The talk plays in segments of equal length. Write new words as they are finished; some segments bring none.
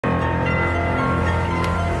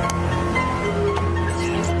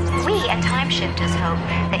Timeshifters hope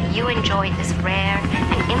that you enjoyed this rare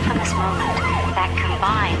and infamous moment that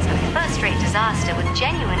combines a first-rate disaster with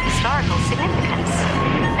genuine historical significance.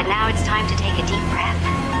 But now it's time to take a deep breath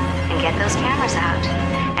and get those cameras out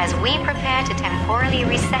as we prepare to temporally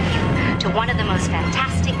reset you to one of the most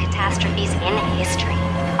fantastic catastrophes in history.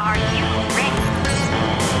 Are you ready?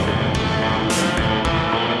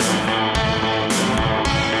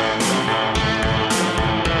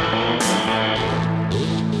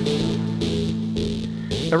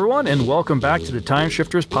 Everyone, and welcome back to the Time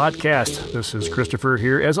Shifters podcast. This is Christopher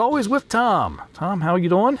here, as always, with Tom. Tom, how you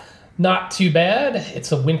doing? Not too bad.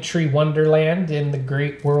 It's a wintry wonderland in the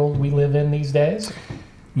great world we live in these days.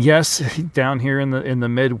 Yes, down here in the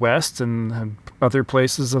Midwest and other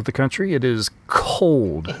places of the country, it is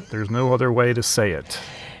cold. There's no other way to say it.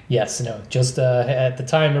 Yes, no. Just at the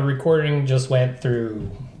time of recording, just went through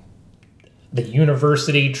the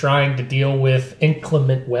university trying to deal with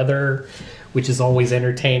inclement weather, which is always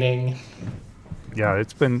entertaining. Yeah,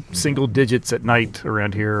 it's been single digits at night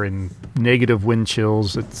around here and negative wind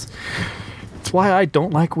chills. It's why I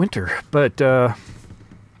don't like winter. But tell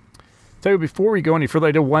you, before we go any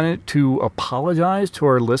further, I wanted to apologize to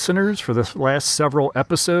our listeners for the last several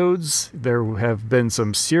episodes. There have been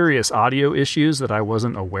some serious audio issues that I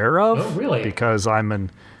wasn't aware of. Oh, really? Because I'm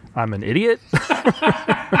an idiot.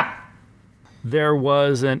 There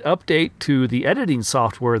was an update to the editing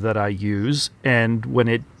software that I use, and when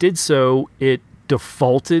it did so, it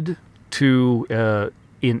defaulted to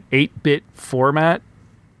in 8-bit format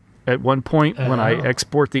at one point when I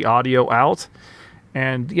export the audio out.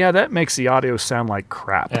 And yeah, that makes the audio sound like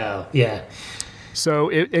crap. Oh, yeah. So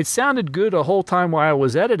it sounded good the whole time while I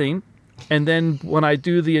was editing, and then when I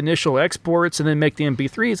do the initial exports and then make the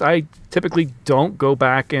MP3s, I typically don't go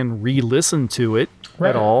back and re-listen to it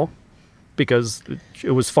at all. Because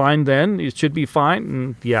it was fine then, it should be fine,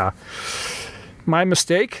 and yeah, my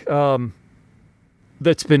mistake.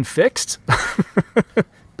 That's been fixed.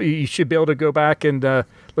 You should be able to go back and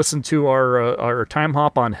listen to our time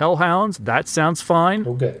hop on Hellhounds. That sounds fine.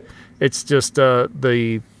 Oh, good. It's just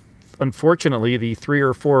unfortunately the 3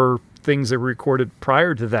 or 4 things that were recorded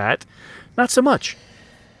prior to that, not so much.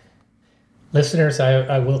 Listeners,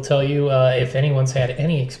 I will tell you, if anyone's had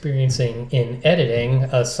any experience in editing,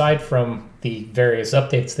 aside from the various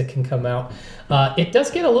updates that can come out, it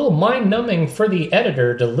does get a little mind-numbing for the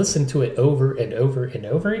editor to listen to it over and over and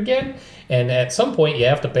over again, and at some point you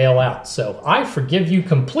have to bail out. So I forgive you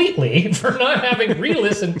completely for not having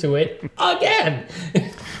re-listened to it again.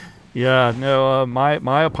 Yeah, no,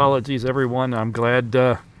 my apologies, everyone. I'm glad.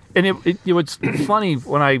 And it was funny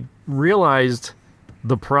when I realized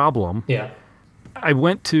the problem. Yeah. I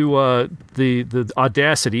went to the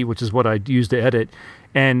Audacity, which is what I use to edit,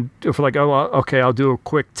 and for like, okay, I'll do a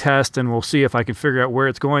quick test and we'll see if I can figure out where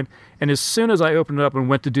it's going. And as soon as I opened it up and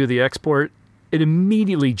went to do the export, it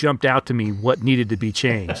immediately jumped out to me what needed to be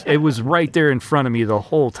changed. It was right there in front of me the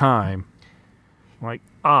whole time. Like,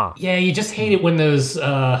 Yeah, you just hate it when those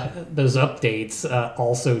updates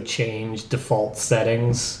also change default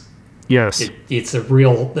settings. Yes. It's a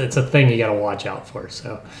thing you got to watch out for,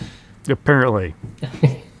 so... Apparently.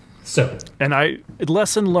 So. And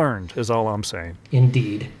lesson learned is all I'm saying.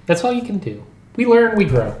 Indeed. That's all you can do. We learn, we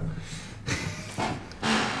grow.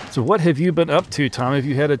 So what have you been up to, Tom? Have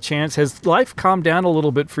you had a chance? Has life calmed down a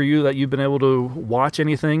little bit for you that you've been able to watch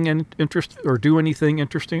anything or do anything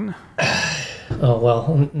interesting? Oh,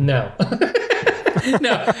 well, no.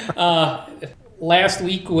 No. Last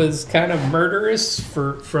week was kind of murderous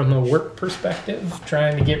from a work perspective,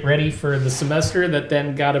 trying to get ready for the semester that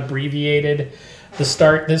then got abbreviated the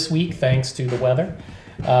start this week thanks to the weather.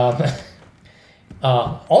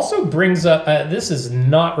 Also brings up, this is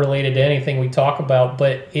not related to anything we talk about,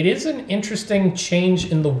 but it is an interesting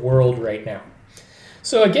change in the world right now.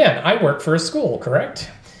 So again, I work for a school, correct?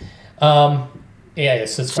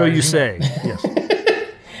 Yes. So you say. Yes.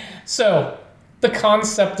 So the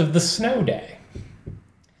concept of the snow day.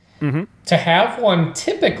 Mm-hmm. To have one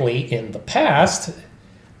typically in the past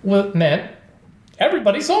meant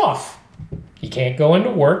everybody's off. You can't go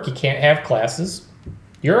into work. You can't have classes.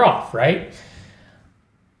 You're off, right?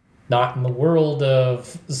 Not in the world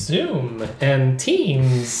of Zoom and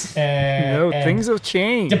Teams and things have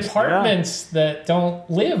changed. Departments that don't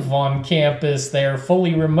live on campus, they're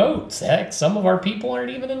fully remote. Heck, some of our people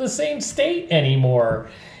aren't even in the same state anymore.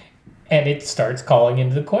 And it starts calling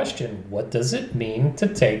into the question, what does it mean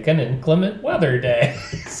to take an inclement weather day?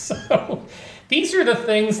 So these are the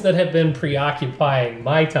things that have been preoccupying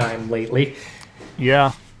my time lately.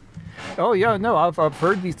 Yeah. Oh yeah, no, I've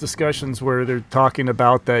heard these discussions where they're talking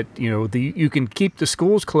about that, you can keep the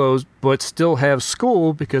schools closed but still have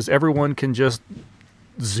school because everyone can just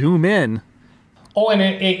zoom in. Oh, and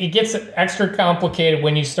it gets extra complicated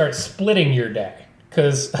when you start splitting your day.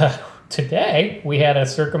 Because today we had a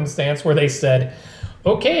circumstance where they said,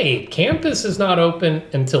 okay, campus is not open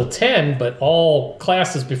until 10, but all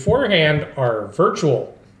classes beforehand are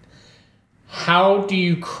virtual. How do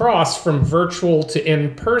you cross from virtual to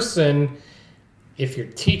in-person if you're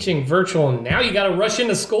teaching virtual and now you got to rush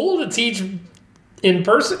into school to teach in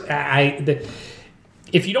person?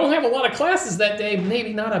 If you don't have a lot of classes that day,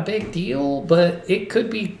 maybe not a big deal, but it could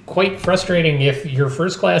be quite frustrating if your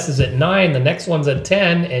first class is at 9, the next one's at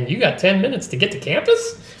 10, and you got 10 minutes to get to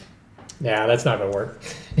campus? Nah, that's not going to work.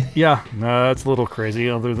 Yeah, no, that's a little crazy.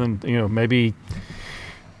 Other than, maybe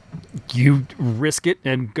you risk it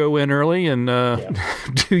and go in early and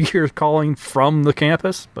do your calling from the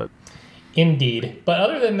campus, but... Indeed. But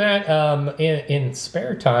other than that, in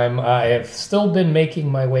spare time, I have still been making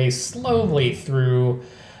my way slowly through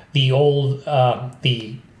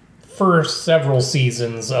the first several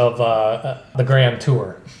seasons of the Grand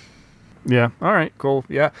Tour. Yeah. All right. Cool.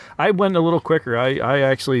 Yeah. I went a little quicker. I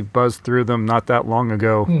actually buzzed through them not that long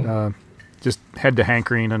ago. Just had the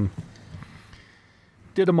hankering and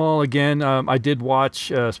did them all again. I did watch,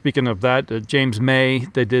 speaking of that, James May,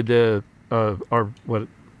 they did Our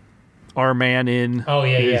Man in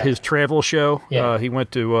his travel show. Yeah. He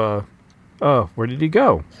went to where did he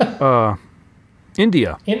go?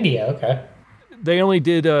 India. India, okay. They only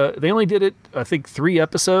did it, I think, 3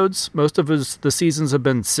 episodes. Most of the seasons have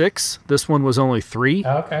been 6. This one was only 3.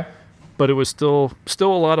 Okay. But it was still a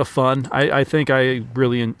lot of fun. I think I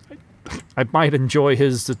might enjoy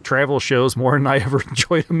his travel shows more than I ever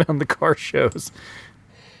enjoyed him on the car shows.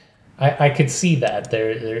 I could see that.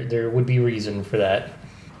 There would be reason for that.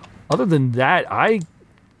 Other than that, I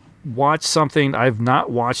watched something I've not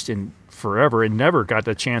watched in forever and never got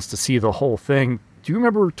the chance to see the whole thing. Do you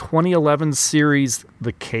remember 2011 series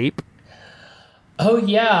The Cape? Oh,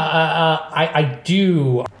 yeah, I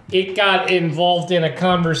do. It got involved in a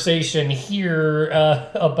conversation here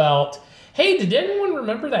about, hey, did anyone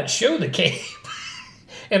remember that show, The Cape?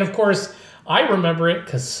 And, of course, I remember it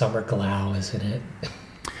because Summer Glau is in it.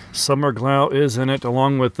 Summer Glau is in it,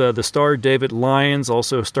 along with the star David Lyons.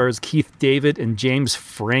 Also stars Keith David and James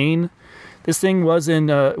Frain. This thing was in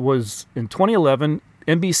 2011.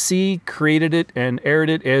 NBC created it and aired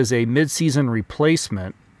it as a mid-season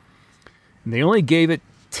replacement. And they only gave it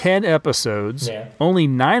 10 episodes, only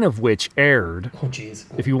 9 of which aired. Oh, jeez.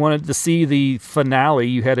 If you wanted to see the finale,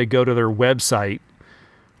 you had to go to their website.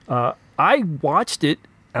 I watched it,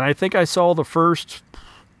 and I think I saw the first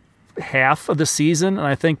half of the season, and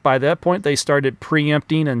I think by that point they started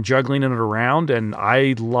preempting and juggling it around, and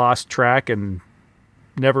I lost track and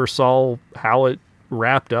never saw how it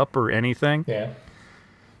wrapped up or anything. Yeah.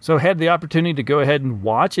 So I had the opportunity to go ahead and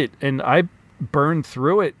watch it, and I burned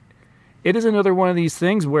through it. It is another one of these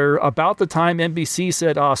things where about the time NBC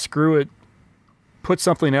said, screw it, put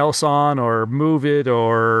something else on or move it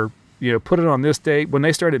or, put it on this date, when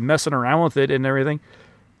they started messing around with it and everything,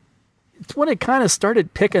 it's when it kind of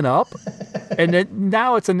started picking up. And then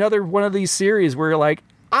now it's another one of these series where you're like,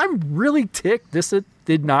 I'm really ticked this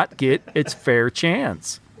did not get its fair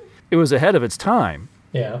chance. It was ahead of its time.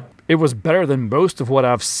 Yeah. It was better than most of what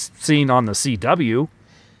I've seen on the CW.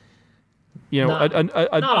 Not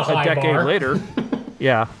a decade later.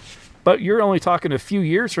 Yeah. But you're only talking a few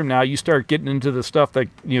years from now, you start getting into the stuff that,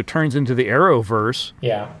 turns into the Arrowverse.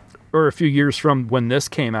 Yeah. Or a few years from when this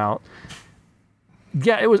came out.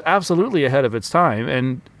 Yeah, it was absolutely ahead of its time.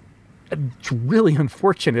 And it's really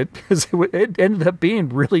unfortunate because it ended up being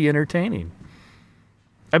really entertaining.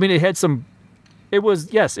 I mean, it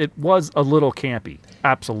was a little campy.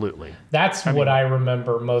 Absolutely. That's what I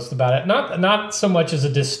remember most about it. Not so much as a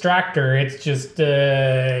distractor. It's just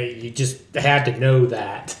you just had to know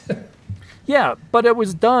that. Yeah, but it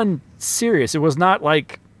was done serious. It was not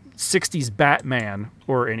like 60s Batman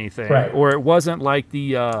or anything. Right. Or it wasn't like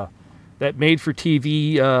the that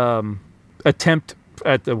made-for-TV attempt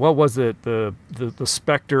at the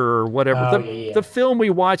Spectre or whatever. The film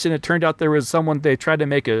we watched, and it turned out there was they tried to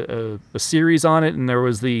make a series on it, and there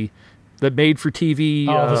was the made-for-TV...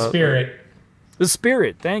 The Spirit. The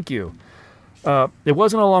Spirit, thank you. It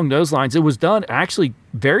wasn't along those lines. It was done actually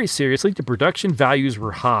very seriously. The production values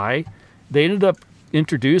were high. They ended up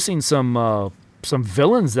introducing some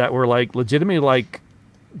villains that were like legitimately like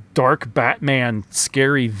dark Batman,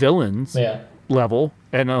 scary villains level.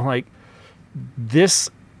 And I'm like, this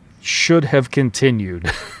should have continued.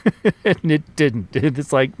 And it didn't.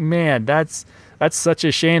 It's like, man, that's that's such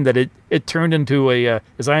a shame that it turned into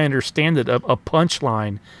as I understand it, a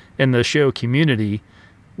punchline in the show Community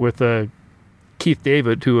with Keith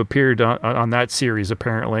David, who appeared on that series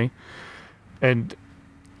apparently. And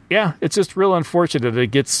yeah, it's just real unfortunate it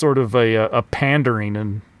gets sort of a pandering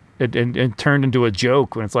and turned into a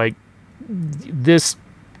joke when it's like, this,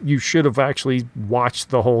 you should have actually watched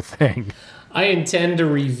the whole thing. I intend to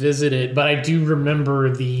revisit it, but I do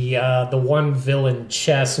remember the one villain,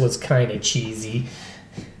 Chess, was kind of cheesy.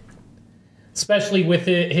 Especially with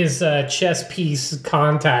his chess piece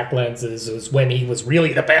contact lenses, was when he was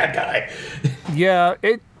really the bad guy. Yeah,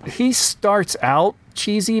 he starts out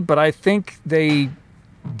cheesy, but I think they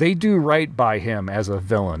do right by him as a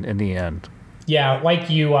villain in the end. Yeah, like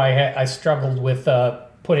you, I struggled with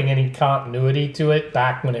putting any continuity to it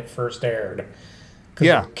back when it first aired.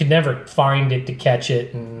 Yeah, I could never find it to catch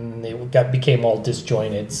it, and it became all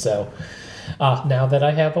disjointed. So now that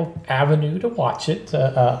I have an avenue to watch it,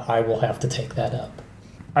 I will have to take that up.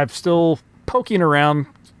 I'm still poking around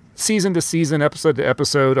season to season, episode to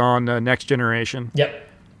episode on Next Generation. Yep.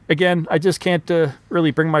 Again, I just can't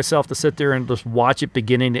really bring myself to sit there and just watch it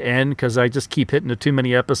beginning to end because I just keep hitting the too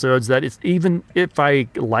many episodes that it's, even if I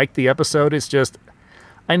like the episode, it's just,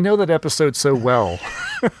 I know that episode so well.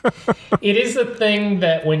 It is a thing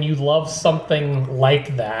that when you love something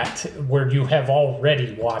like that, where you have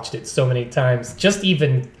already watched it so many times, just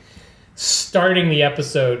even starting the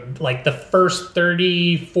episode, like the first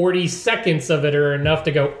 30, 40 seconds of it are enough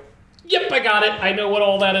to go, yep, I got it. I know what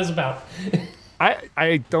all that is about.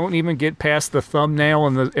 I don't even get past the thumbnail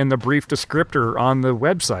and the brief descriptor on the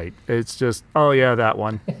website. It's just, oh yeah, that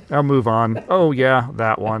one. I'll move on. Oh yeah,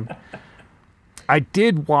 that one. I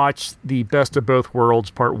did watch the Best of Both Worlds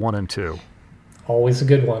Part 1 and 2. Always a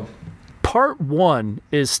good one. Part 1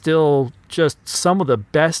 is still just some of the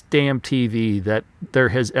best damn TV that there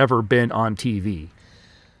has ever been on TV.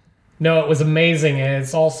 No, it was amazing, and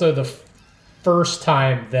it's also the first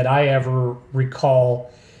time that I ever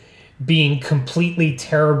recall being completely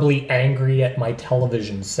terribly angry at my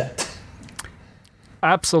television set.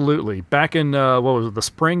 Absolutely. Back in, what was it, the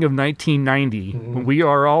spring of 1990, when we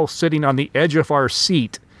are all sitting on the edge of our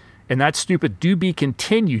seat, and that stupid "Do Be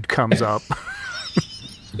Continued" comes up.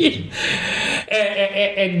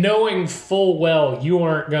 and knowing full well you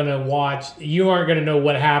aren't going to know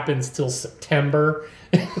what happens till September.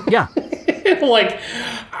 Yeah. Like,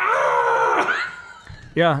 ah!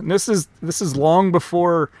 Yeah, and this is long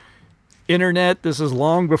before internet. This is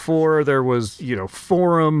long before there was,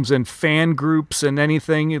 forums and fan groups and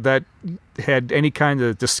anything that had any kind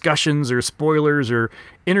of discussions or spoilers or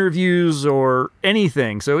interviews or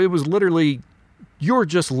anything. So it was literally, you're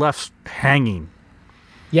just left hanging.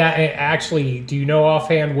 Yeah, actually, do you know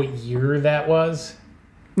offhand what year that was?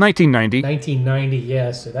 1990. 1990,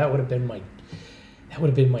 yeah. So that would have been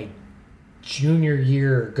my junior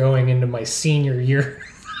year going into my senior year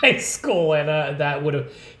of high school, and that would have,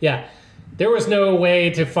 yeah. There was no way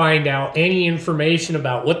to find out any information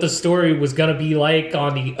about what the story was going to be like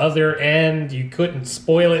on the other end. You couldn't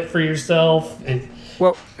spoil it for yourself.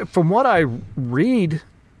 Well, from what I read,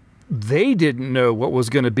 they didn't know what was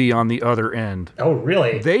going to be on the other end. Oh,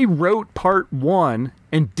 really? They wrote Part 1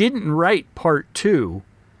 and didn't write Part 2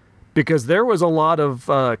 because there was a lot of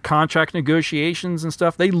contract negotiations and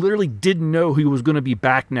stuff. They literally didn't know who was going to be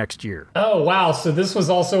back next year. Oh, wow. So this was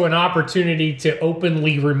also an opportunity to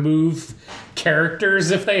openly remove characters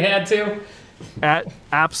if they had to?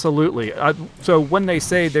 Absolutely. So when they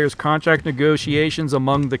say there's contract negotiations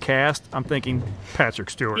among the cast, I'm thinking Patrick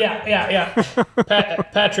Stewart. Yeah.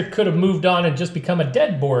 Patrick could have moved on and just become a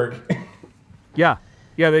dead Borg. Yeah,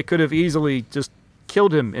 they could have easily just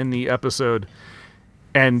killed him in the episode.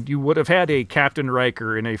 And you would have had a Captain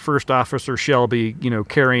Riker and a First Officer Shelby,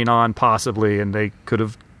 carrying on possibly, and they could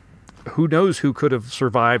have, who knows who could have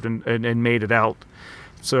survived and made it out.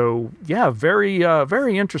 So, yeah, very,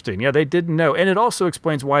 very interesting. Yeah, they didn't know. And it also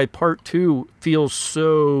explains why Part 2 feels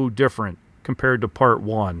so different compared to Part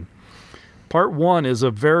 1. Part 1 is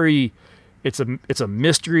it's a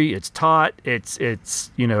mystery, it's taut, it's it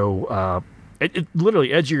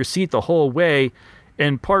literally edge of your seat the whole way.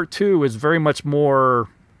 And Part 2 is very much more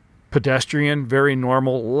pedestrian, very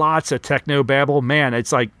normal, lots of techno-babble. Man,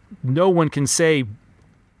 it's like no one can say,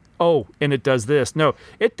 oh, and it does this. No,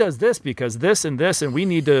 it does this because this, and we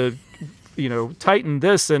need to, tighten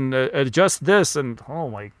this and adjust this. And, oh,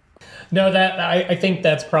 my. No, I think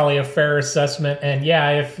that's probably a fair assessment. And,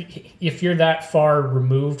 yeah, if you're that far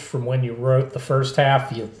removed from when you wrote the first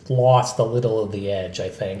half, you've lost a little of the edge, I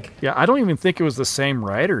think. Yeah, I don't even think it was the same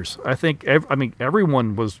writers. I think,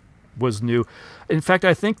 everyone was new. In fact,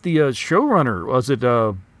 I think the showrunner, was it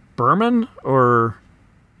Berman, or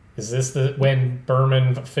is this when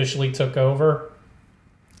Berman officially took over?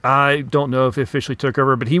 I don't know if he officially took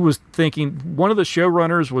over, but he was thinking, one of the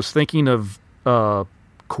showrunners was thinking of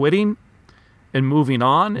quitting and moving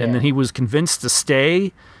on, and then he was convinced to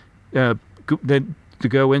stay, to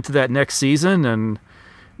go into that next season, and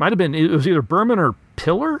might have been, it was either Berman or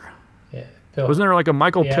Pillar. Yeah, Pillar. Wasn't there like a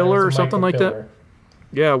Michael Pillar or something like that?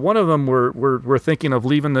 Yeah, one of them were thinking of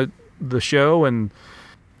leaving the show, and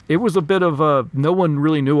it was a bit of no one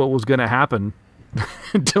really knew what was going to happen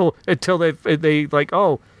until they like,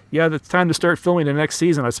 oh yeah, it's time to start filming the next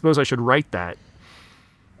season. I suppose I should write that.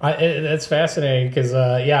 That's fascinating because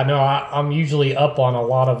I'm usually up on a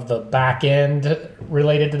lot of the back end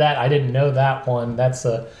related to that. I didn't know that one. That's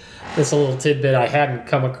a little tidbit I hadn't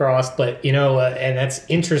come across, but and that's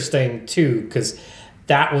interesting too because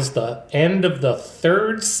that was the end of the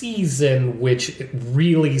third season, which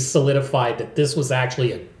really solidified that this was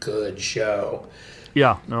actually a good show.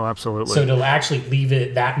 Yeah, no, absolutely. So to actually leave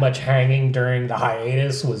it that much hanging during the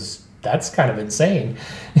hiatus that's kind of insane.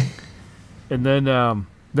 And then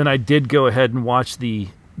I did go ahead and watch the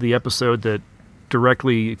episode that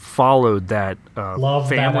directly followed that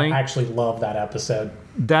family. I actually love that episode.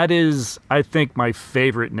 That is, I think, my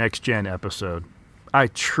favorite Next Gen episode. I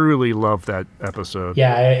truly love that episode.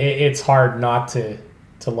 Yeah, it's hard not to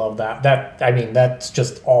love that. That's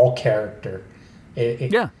just all character.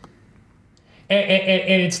 Yeah.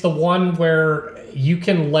 And it's the one where you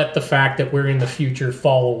can let the fact that we're in the future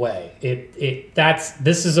fall away.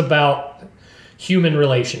 This is about human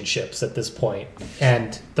relationships at this point,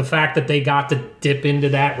 and the fact that they got to dip into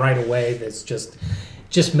that right away, that's just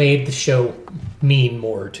made the show mean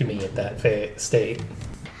more to me at that state.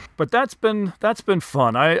 But that's been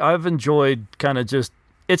fun. I've enjoyed kind of just,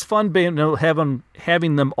 it's fun being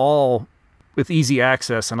having them all with easy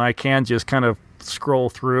access, and I can just kind of scroll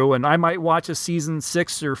through, and I might watch a season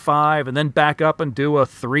 6 or 5 and then back up and do a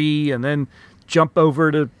 3 and then jump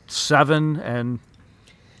over to 7, and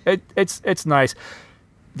it's nice.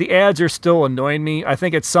 The ads are still annoying me. I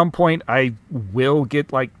think at some point I will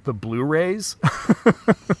get like the Blu-rays.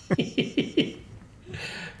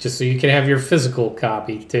 Just so you can have your physical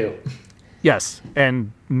copy too. Yes,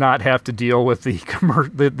 and not have to deal with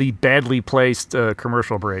the badly placed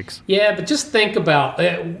commercial breaks. Yeah, but just think about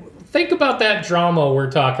that drama we're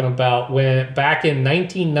talking about when back in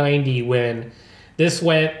 1990 when this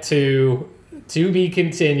went to be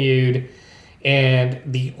continued, and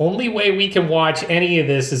the only way we can watch any of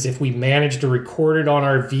this is if we manage to record it on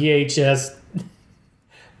our VHS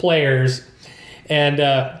players and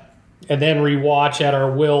then rewatch at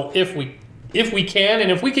our will if we can,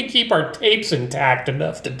 and if we can keep our tapes intact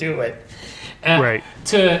enough to do it. Right.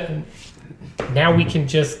 Now we can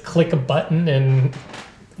just click a button and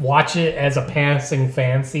watch it as a passing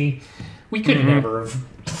fancy. We could never have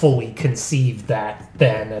fully conceived that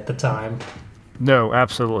then at the time. No,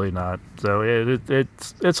 absolutely not. So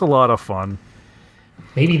it's a lot of fun.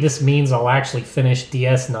 Maybe this means I'll actually finish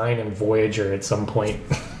DS9 and Voyager at some point.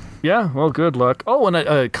 Yeah, well, good luck. Oh,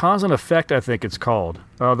 and Cause and Effect, I think it's called.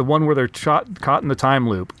 The one where they're caught in the time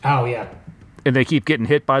loop. Oh, yeah. And they keep getting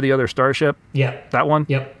hit by the other starship. Yep. That one?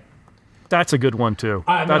 Yep. That's a good one, too.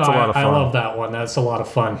 That's a lot of fun. I love that one. That's a lot of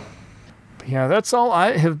fun. Yeah, that's all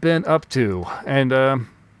I have been up to. And,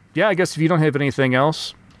 I guess if you don't have anything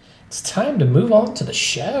else... It's time to move on to the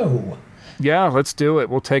show. Yeah, let's do it.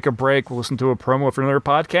 We'll take a break. We'll listen to a promo for another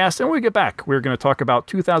podcast. And when we get back, we're going to talk about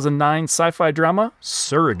 2009 sci-fi drama,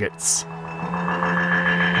 Surrogates.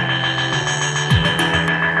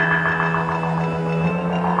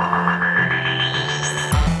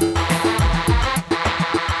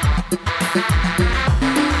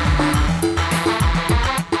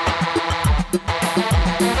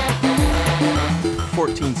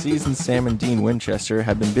 14 seasons, Sam and Dean Winchester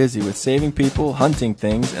have been busy with saving people, hunting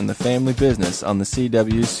things, and the family business on the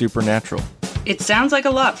CW's Supernatural. It sounds like a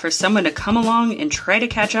lot for someone to come along and try to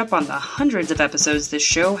catch up on the hundreds of episodes this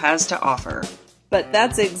show has to offer. But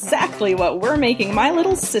that's exactly what we're making my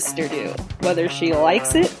little sister do, whether she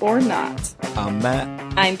likes it or not. I'm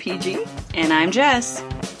Matt. I'm PG. And I'm Jess.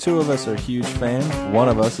 Two of us are huge fans, one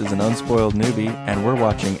of us is an unspoiled newbie, and we're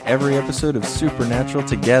watching every episode of Supernatural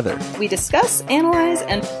together. We discuss, analyze,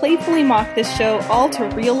 and playfully mock this show, all to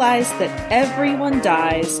realize that everyone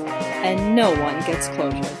dies and no one gets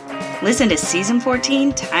closure. Listen to Season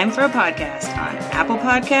 14, Time for a Podcast, on Apple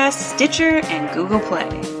Podcasts, Stitcher, and Google Play.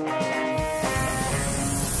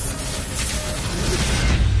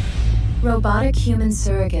 Robotic human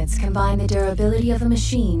surrogates combine the durability of a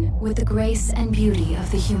machine with the grace and beauty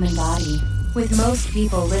of the human body. With most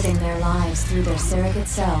people living their lives through their surrogate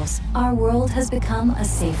selves, our world has become a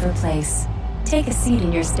safer place. Take a seat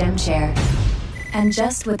in your STEM chair, and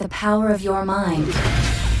just with the power of your mind,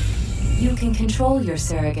 you can control your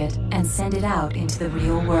surrogate and send it out into the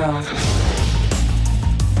real world.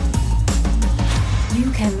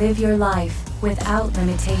 You can live your life without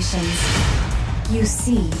limitations. You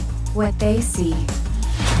see what they see,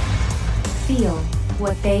 feel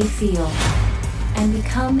what they feel, and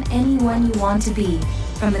become anyone you want to be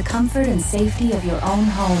from the comfort and safety of your own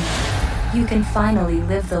home. You can finally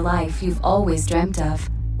live the life you've always dreamt of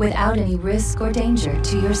without any risk or danger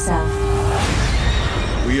to yourself.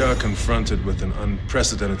 We are confronted with an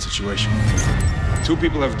unprecedented situation. 2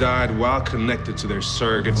 people have died while connected to their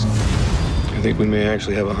surrogates. I think we may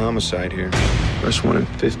actually have a homicide here. First one in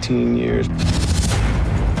 15 years.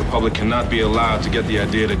 The public cannot be allowed to get the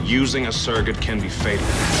idea that using a surrogate can be fatal.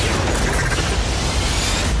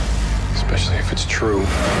 Especially if it's true.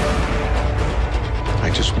 I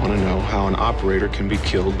just want to know how an operator can be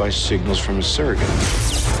killed by signals from a surrogate.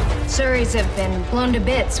 Surrogates have been blown to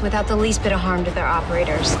bits without the least bit of harm to their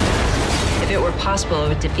operators. If it were possible, it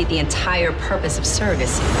would defeat the entire purpose of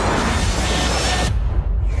surrogacy.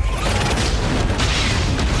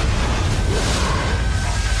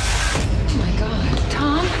 Oh my God,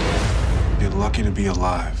 Tom? You're lucky to be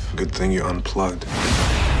alive. Good thing you unplugged.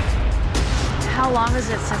 How long is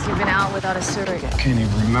it since you've been out without a surrogate? Can't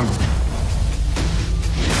even remember.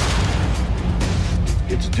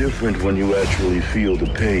 It's different when you actually feel the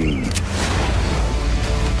pain.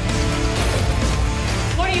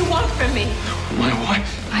 What do you want from me? My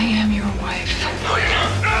wife. I am your wife. No, you're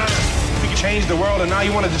not. We can change the world and now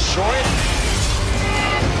you want to destroy it?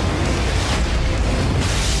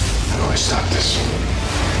 How do I stop this?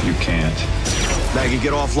 You can't. Maggie,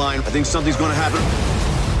 get offline. I think something's going to happen.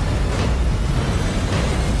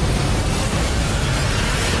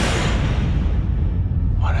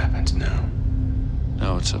 What happens now?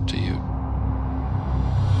 Now it's up to you.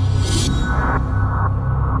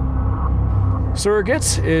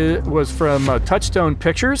 Surrogates was from Touchstone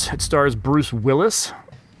Pictures. It stars Bruce Willis,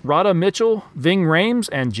 Rhoda Mitchell, Ving Rhames,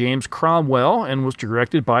 and James Cromwell, and was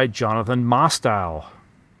directed by Jonathan Mostow.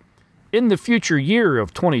 In the future year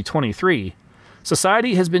of 2023,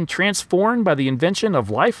 society has been transformed by the invention of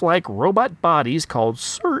lifelike robot bodies called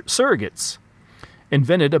surrogates,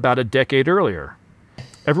 invented about a decade earlier.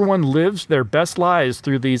 Everyone lives their best lives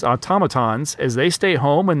through these automatons as they stay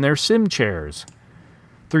home in their sim chairs.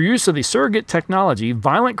 Through use of the surrogate technology,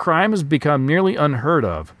 violent crime has become nearly unheard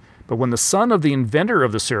of. But when the son of the inventor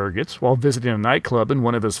of the surrogates, while visiting a nightclub in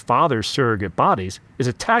one of his father's surrogate bodies, is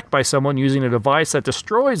attacked by someone using a device that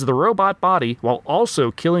destroys the robot body while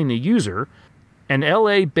also killing the user, an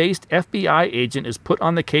LA-based FBI agent is put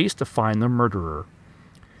on the case to find the murderer.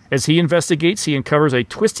 As he investigates, he uncovers a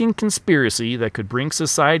twisting conspiracy that could bring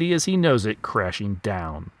society as he knows it crashing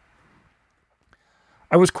down.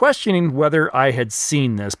 I was questioning whether I had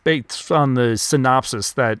seen this based on the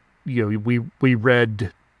synopsis that we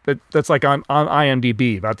read. That's like on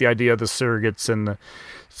IMDb about the idea of the surrogates and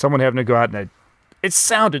someone having to go out and it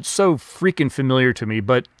sounded so freaking familiar to me,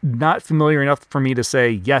 but not familiar enough for me to say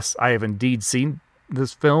yes, I have indeed seen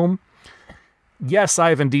this film. Yes, I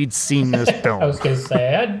have indeed seen this film. I was going to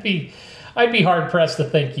say, I'd be hard-pressed to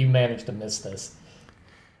think you managed to miss this.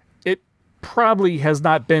 It probably has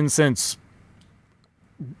not been since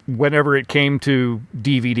whenever it came to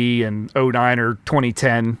DVD in 2009 or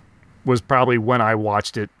 2010 was probably when I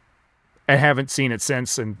watched it. I haven't seen it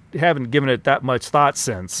since and haven't given it that much thought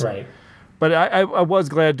since. Right. But I was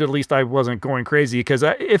glad that at least I wasn't going crazy, because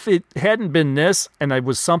if it hadn't been this and it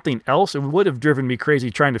was something else, it would have driven me crazy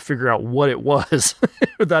trying to figure out what it was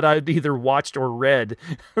that I'd either watched or read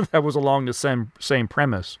that was along the same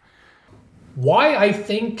premise. Why I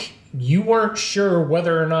think you weren't sure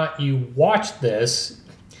whether or not you watched this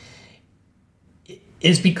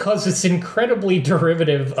is because it's incredibly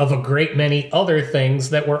derivative of a great many other things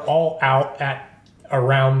that were all out at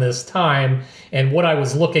around this time, and what I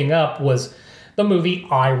was looking up was the movie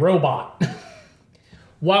I, Robot.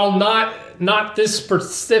 While not this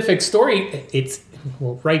specific story, it's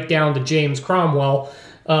right down to James Cromwell.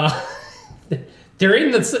 They're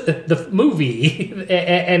in the movie,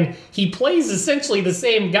 and he plays essentially the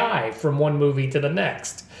same guy from one movie to the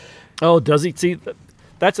next. Oh, does he? See,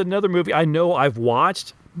 that's another movie I know I've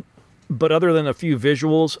watched, but other than a few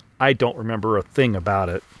visuals, I don't remember a thing about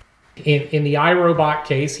it. In the iRobot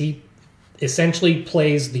case, he essentially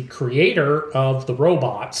plays the creator of the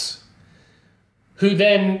robots, who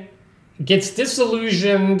then gets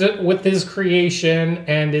disillusioned with his creation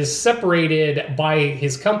and is separated by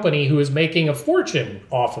his company, who is making a fortune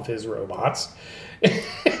off of his robots,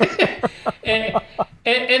 and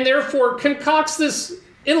therefore concocts this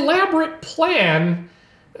elaborate plan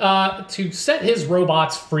to set his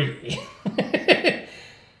robots free.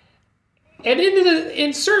 And in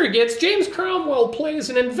Surrogates, James Cromwell plays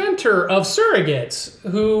an inventor of surrogates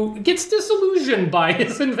who gets disillusioned by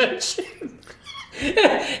his invention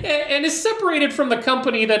and is separated from the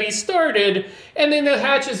company that he started, and then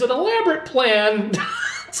hatches an elaborate plan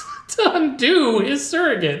to undo his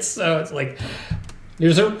surrogates. So it's like,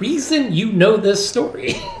 there's a reason you know this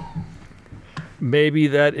story. Maybe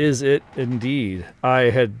that is it indeed. I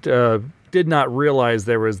had did not realize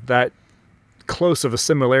there was that close of a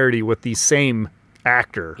similarity with the same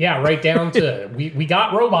actor. Yeah, right down to we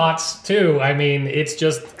got robots too. I mean, it's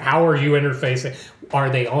just, how are you interfacing? Are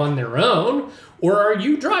they on their own, or are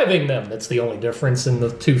you driving them? That's the only difference in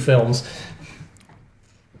the two films.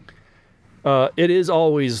 It is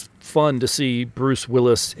always fun to see Bruce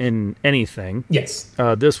Willis in anything. Yes.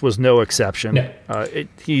 This was no exception. No.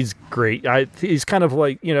 He's great. He's kind of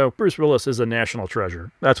like, Bruce Willis is a national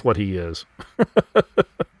treasure. That's what he is.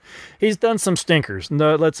 He's done some stinkers.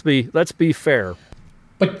 No, let's be fair.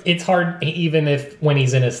 But it's hard, even when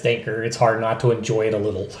he's in a stinker, it's hard not to enjoy it a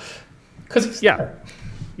little. Because yeah.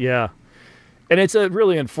 And it's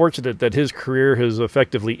really unfortunate that his career has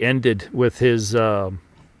effectively ended with his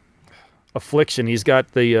affliction. He's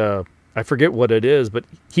got the, I forget what it is, but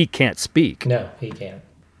he can't speak. No, he can't.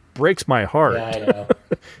 Breaks my heart. Yeah, I know.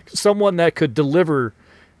 Someone that could deliver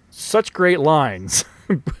such great lines,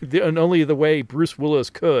 and only the way Bruce Willis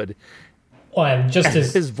could. Well, and just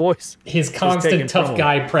his voice, his constant tough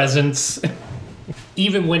guy presence,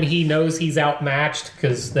 even when he knows he's outmatched,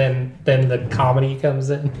 because then the comedy comes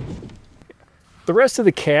in. The rest of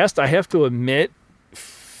the cast, I have to admit,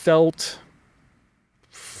 felt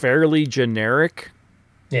fairly generic.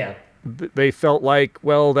 Yeah. They felt like,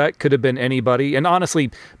 well, that could have been anybody. And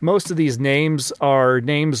honestly, most of these names are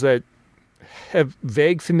names that have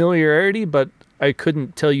vague familiarity, but I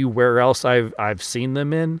couldn't tell you where else I've seen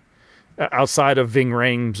them in, outside of Ving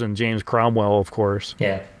Rhames and James Cromwell, of course.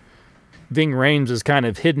 Yeah. Ving Rhames is kind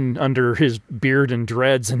of hidden under his beard and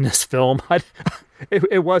dreads in this film.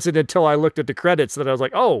 It wasn't until I looked at the credits that I was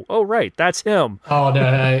like, oh, right, that's him. Oh,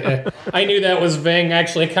 no, I knew that was Ving.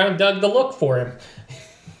 Actually, I kind of dug the look for him.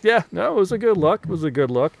 Yeah, no, it was a good look.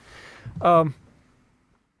 The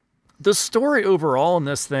story overall in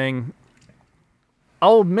this thing,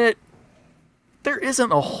 I'll admit, there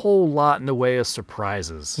isn't a whole lot in the way of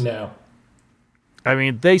surprises. No. I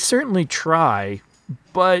mean, they certainly try,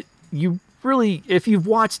 but you really, if you've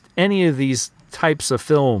watched any of these types of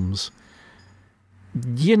films,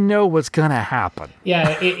 you know what's going to happen.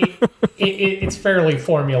 Yeah, it's fairly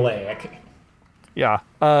formulaic. Yeah.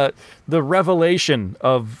 The revelation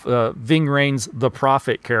of Ving Rhames' the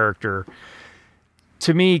Prophet character,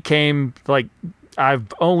 to me, came like,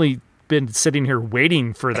 I've only been sitting here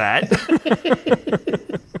waiting for that.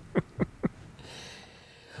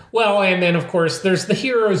 Well, and then, of course, there's the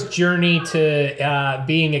hero's journey to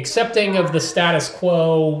being accepting of the status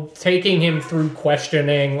quo, taking him through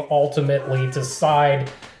questioning, ultimately to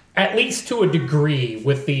side, at least to a degree,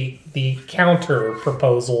 with the counter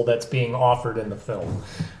proposal that's being offered in the film.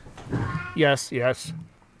 Yes.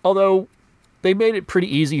 Although they made it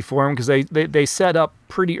pretty easy for him, because they set up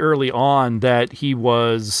pretty early on that he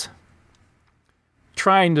was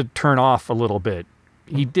trying to turn off a little bit.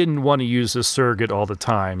 He didn't want to use his surrogate all the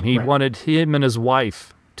time. He wanted him and his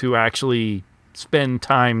wife to actually spend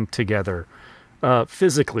time together,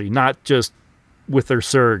 physically, not just with their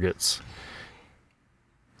surrogates.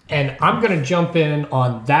 And I'm going to jump in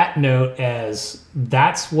on that note, as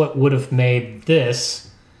that's what would have made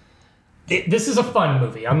this. This is a fun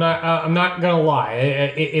movie. I'm not going to lie.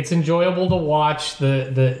 It's enjoyable to watch.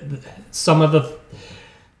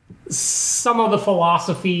 Some of the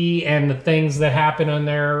philosophy and the things that happen in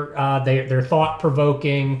there, they're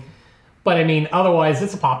thought-provoking. But, I mean, otherwise,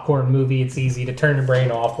 it's a popcorn movie. It's easy to turn your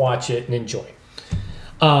brain off, watch it, and enjoy.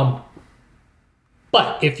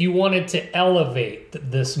 But if you wanted to elevate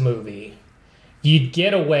this movie, you'd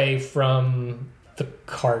get away from the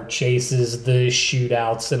car chases, the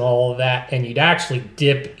shootouts, and all of that, and you'd actually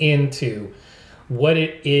dip into what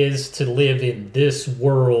it is to live in this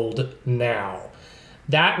world now.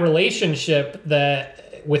 That relationship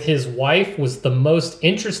with his wife was the most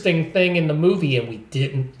interesting thing in the movie, and we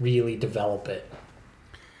didn't really develop it.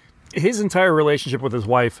 His entire relationship with his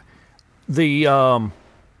wife, the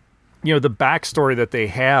backstory that they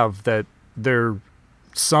have, that they're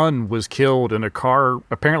son was killed in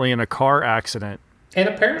apparently in a car accident. And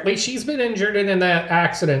apparently she's been injured in that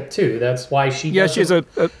accident too. That's why she. Yeah, she has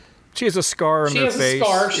a scar on her face. She has a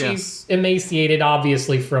scar. She's emaciated,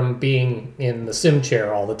 obviously, from being in the sim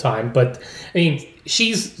chair all the time. But I mean,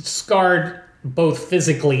 she's scarred both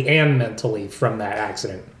physically and mentally from that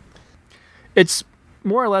accident. It's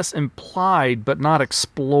more or less implied, but not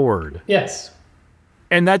explored. Yes,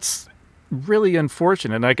 and that's really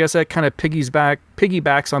unfortunate. And I guess that kind of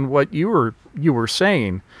piggybacks on what you were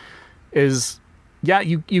saying. Is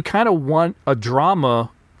you kind of want a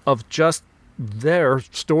drama of just their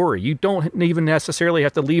story. You don't even necessarily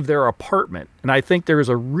have to leave their apartment. And I think there's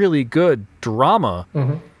a really good drama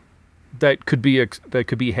that could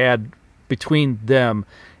be had between them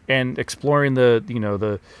and exploring the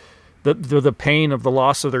pain of the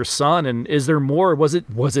loss of their son. And is there more? Was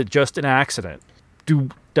it just an accident?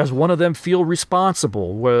 Does one of them feel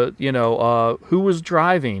responsible? Who was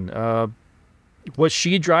driving? Was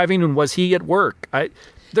she driving and was he at work?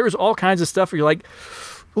 There's all kinds of stuff where you're like,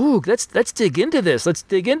 ooh, let's dig into this. Let's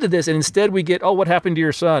dig into this. And instead we get, what happened to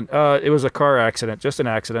your son? It was a car accident, just an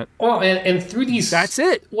accident. Well, and through these... That's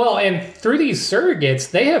it. Well, and through these surrogates,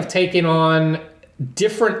 they have taken on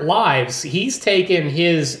different lives. He's taken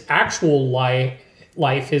his actual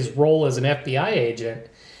life, his role as an FBI agent,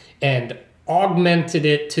 and augmented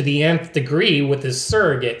it to the nth degree with his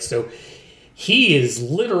surrogate. So he is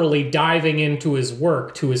literally diving into his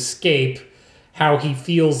work to escape how he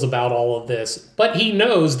feels about all of this. But he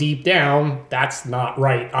knows deep down that's not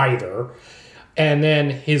right either. And then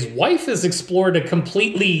his wife has explored a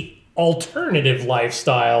completely alternative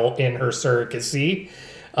lifestyle in her surrogacy.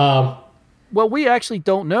 Well, we actually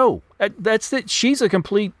don't know. That's it. She's a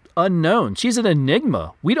complete unknown. She's an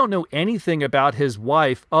enigma. We don't know anything about his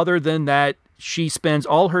wife other than that she spends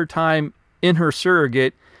all her time in her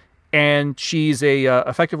surrogate, and she's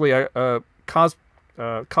effectively a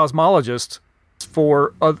cosmologist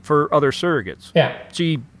for other surrogates. Yeah.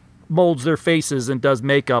 She molds their faces and does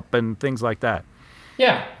makeup and things like that.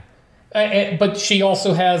 Yeah. But she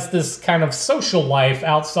also has this kind of social life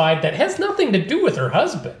outside that has nothing to do with her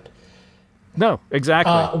husband. No,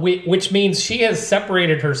 exactly. Which means she has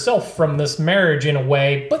separated herself from this marriage in a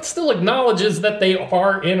way, but still acknowledges that they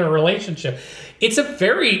are in a relationship. It's a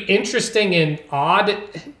very interesting and odd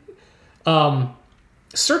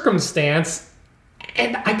circumstance,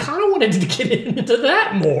 and I kind of wanted to get into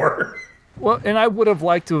that more. Well, and I would have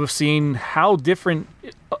liked to have seen how different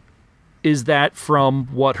is that from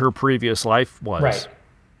what her previous life was.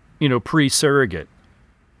 Right. Pre-surrogate.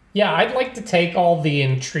 Yeah, I'd like to take all the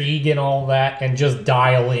intrigue and all that and just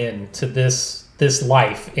dial in to this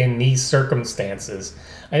life in these circumstances.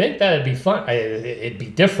 I think that'd be fun. It'd be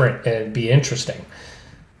different and it'd be interesting.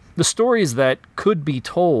 The stories that could be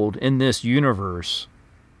told in this universe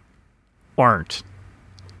aren't.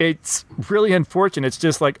 It's really unfortunate. It's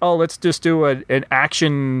just like, let's just do an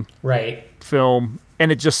action film,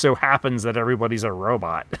 and it just so happens that everybody's a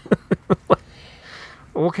robot.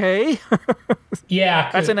 Okay.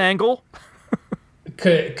 Yeah. That's an angle.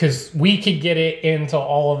 Because we could get it into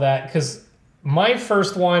all of that. Because my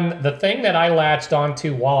first one, the thing that I latched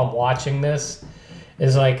onto while I'm watching this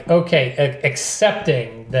is like, okay,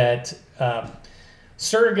 accepting that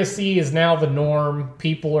surrogacy is now the norm.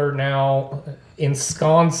 People are now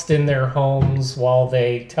ensconced in their homes while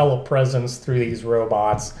they telepresence through these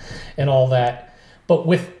robots and all that. But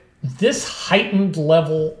with this heightened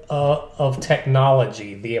level of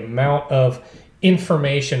technology, the amount of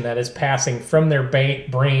information that is passing from their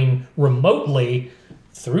brain remotely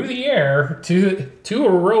through the air to a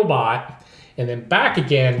robot and then back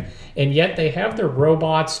again, and yet they have their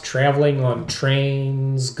robots traveling on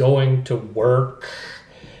trains, going to work,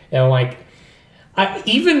 and like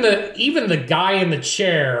even the guy in the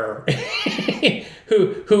chair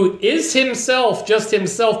who is just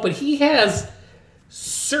himself, but he has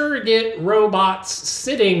surrogate robots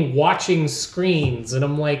sitting watching screens, and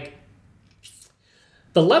I'm like,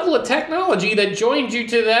 the level of technology that joined you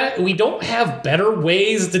to that, we don't have better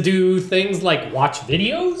ways to do things like watch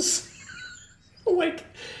videos? Like,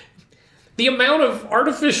 the amount of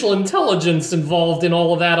artificial intelligence involved in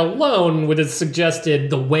all of that alone would have suggested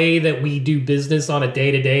the way that we do business on a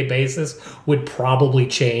day-to-day basis would probably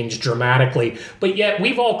change dramatically. But yet,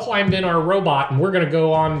 we've all climbed in our robot, and we're going to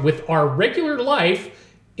go on with our regular life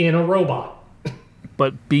in a robot.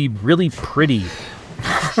 But be really pretty.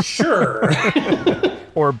 Sure.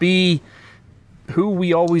 Or be who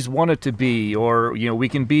we always wanted to be. Or, we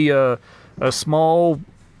can be a small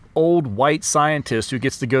old white scientist who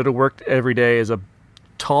gets to go to work every day as a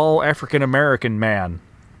tall African-American man.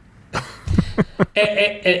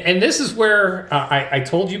 And this is where I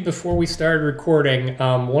told you before we started recording,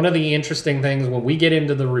 one of the interesting things when we get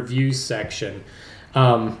into the review section,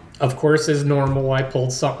 of course, as normal, I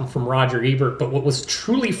pulled something from Roger Ebert, but what was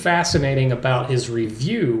truly fascinating about his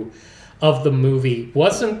review of the movie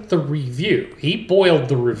wasn't the review. He boiled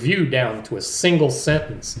the review down to a single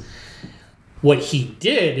sentence. What he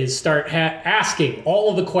did is start asking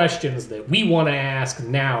all of the questions that we want to ask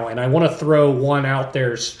now, and I want to throw one out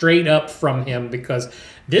there straight up from him because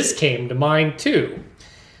this came to mind too.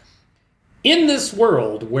 In this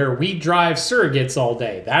world where we drive surrogates all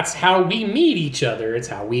day, that's how we meet each other. It's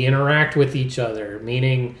how we interact with each other,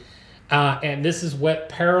 meaning, and this is what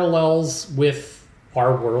parallels with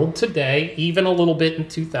our world today, even a little bit in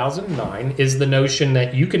 2009, is the notion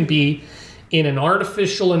that you can be in an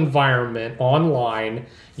artificial environment online.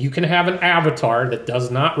 You can have an avatar that does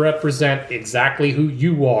not represent exactly who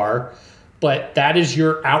you are, but that is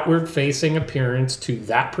your outward-facing appearance to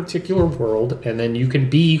that particular world, and then you can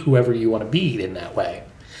be whoever you want to be in that way.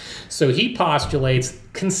 So he postulates,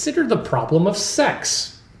 consider the problem of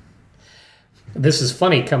sex. This is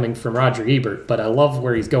funny coming from Roger Ebert, but I love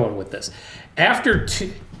where he's going with this. After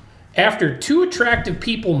two attractive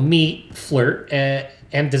people meet, flirt,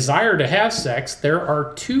 and desire to have sex, there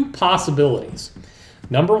are two possibilities.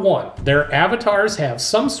 Number one, their avatars have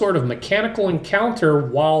some sort of mechanical encounter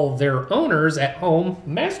while their owners at home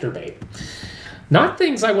masturbate. Not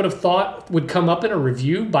things I would have thought would come up in a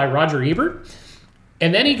review by Roger Ebert.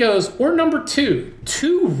 And then he goes, or number two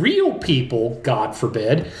real people, God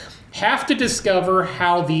forbid, have to discover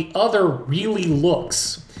how the other really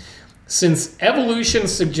looks. Since evolution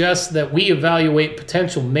suggests that we evaluate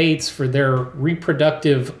potential mates for their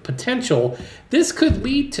reproductive potential, this could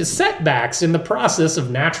lead to setbacks in the process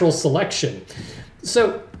of natural selection.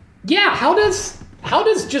 So, yeah, how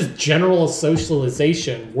does just general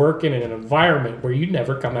socialization work in an environment where you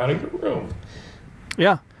never come out of your room?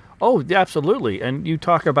 Yeah. Oh, yeah, absolutely. And you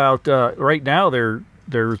talk about right now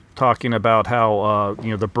they're talking about how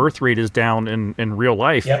the birth rate is down in real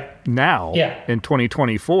life now in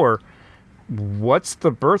 2024. What's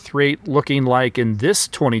the birth rate looking like in this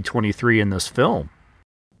 2023 in this film?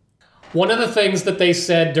 One of the things that they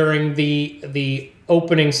said during the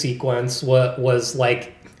opening sequence was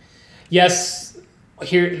like, yes,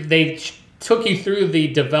 here they took you through the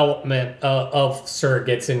development of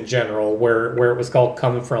surrogates in general, where it was called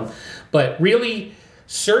coming from. But really,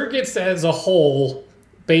 surrogates as a whole,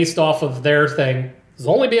 based off of their thing, has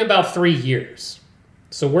only been about 3 years.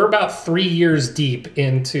 So we're about 3 years deep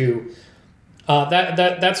into...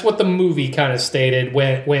 That's what the movie kind of stated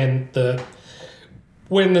when the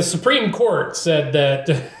Supreme Court said that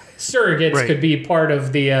surrogates could be part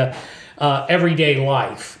of the everyday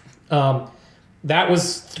life. That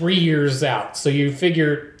was 3 years out. So you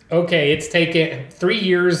figure, okay, it's taken 3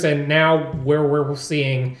 years, and now where we're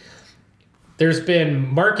seeing there's been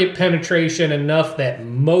market penetration enough that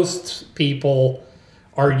most people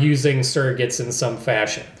are using surrogates in some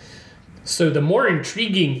fashion. So the more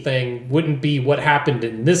intriguing thing wouldn't be what happened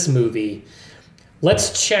in this movie.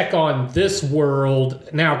 Let's check on this world.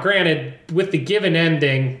 Now, granted, with the given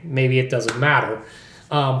ending, maybe it doesn't matter.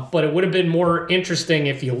 But it would have been more interesting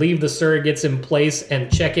if you leave the surrogates in place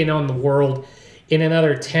and check in on the world in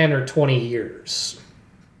another 10 or 20 years.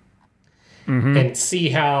 Mm-hmm. And see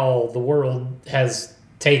how the world has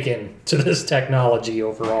taken to this technology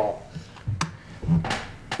overall.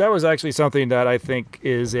 That was actually something that I think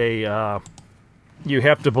is you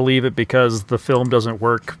have to believe it because the film doesn't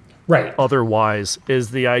work otherwise, is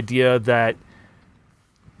the idea that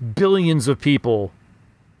billions of people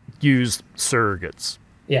use surrogates.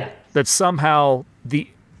 Yeah. That somehow the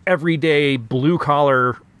everyday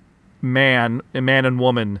blue-collar man and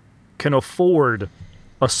woman can afford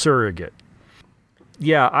a surrogate.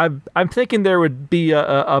 Yeah, I'm thinking there would be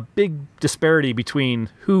a big disparity between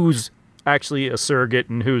who's actually a surrogate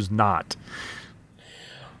and who's not.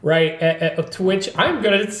 Right, to which I'm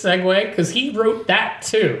going to segue because he wrote that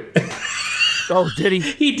too. Oh, did he?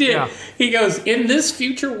 He did. Yeah. He goes, in this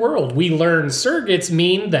future world, we learn surrogates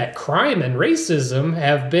mean that crime and racism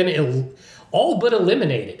have been all but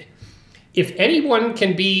eliminated. If anyone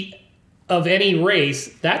can be of any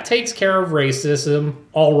race, that takes care of racism.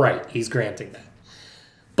 All right, he's granting that.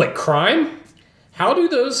 But crime? How do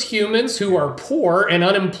those humans who are poor and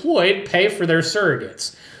unemployed pay for their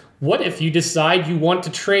surrogates? What if you decide you want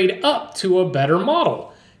to trade up to a better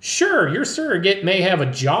model? Sure, your surrogate may have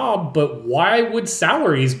a job, but why would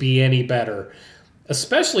salaries be any better?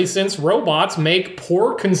 Especially since robots make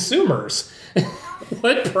poor consumers.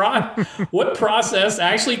 what process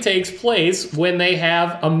actually takes place when they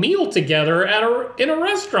have a meal together in a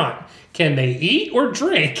restaurant? Can they eat or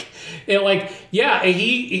drink? And like, yeah,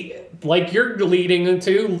 he like you're leading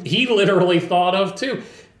into, he literally thought of too.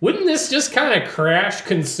 Wouldn't this just kind of crash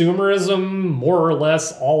consumerism more or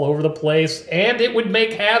less all over the place? And it would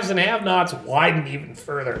make haves and have-nots widen even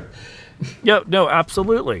further. Yeah, no,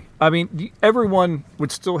 absolutely. I mean, everyone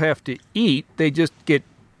would still have to eat. They just get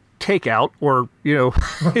takeout, or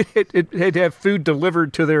they'd have food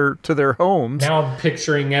delivered to their homes. Now I'm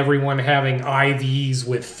picturing everyone having IVs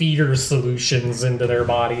with feeder solutions into their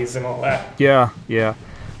bodies and all that. Yeah.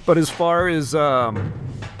 But as far as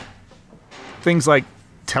things like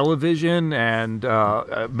television and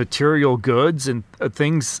material goods and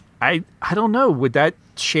things, I don't know. Would that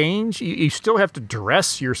change? You still have to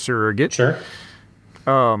dress your surrogate. Sure.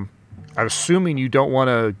 I'm assuming you don't want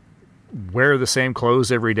to wear the same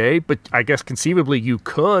clothes every day, but I guess conceivably you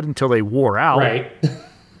could until they wore out. Right.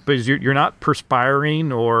 But you're not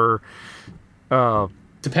perspiring or...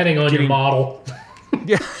 depending on your model.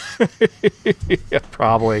 Yeah. Yeah,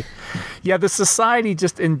 probably. Yeah, the society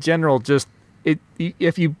just in general,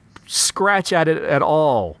 if you scratch at it at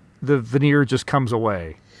all, the veneer just comes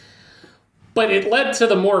away. But it led to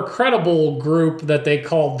the more credible group that they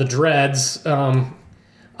called the Dreads,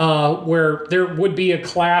 where there would be a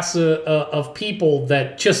class of people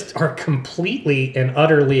that just are completely and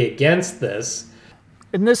utterly against this.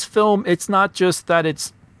 In this film, it's not just that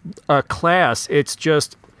it's a class;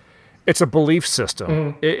 it's a belief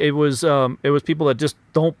system. Mm-hmm. It was people that just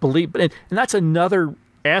don't believe, and that's another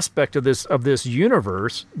aspect of this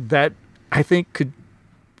universe that I think could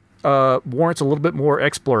warrants a little bit more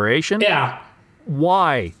exploration. Yeah.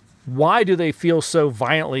 Why do they feel so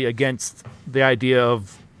violently against the idea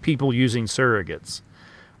of people using surrogates?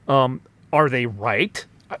 Are they right?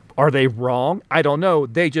 Are they wrong? I don't know.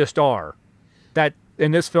 They just are. That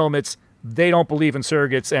in this film, they don't believe in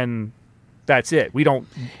surrogates, and that's it. We don't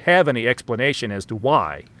have any explanation as to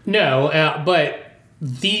why. No, but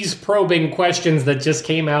these probing questions that just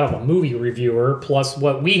came out of a movie reviewer, plus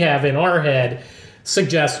what we have in our head,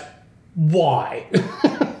 suggest why.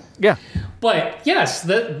 Yeah. But yes,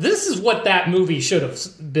 this is what that movie should have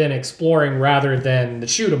been exploring rather than the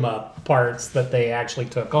shoot 'em up parts that they actually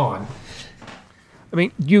took on. I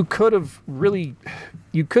mean, you could have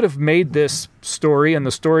made this story and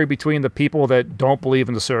the story between the people that don't believe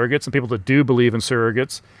in the surrogates and people that do believe in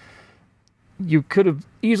surrogates. You could have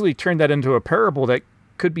easily turned that into a parable that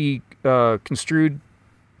could be construed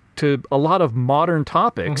to a lot of modern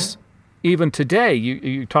topics. Mm-hmm. Even today,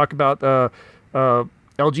 you talk about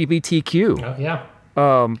LGBTQ. Oh, yeah.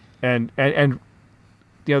 And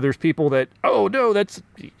there's people that, oh no,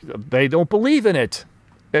 they don't believe in it.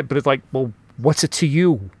 But it's like, well, what's it to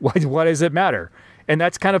you? Why does it matter? And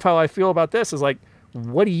that's kind of how I feel about this, is like,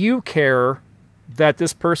 what do you care that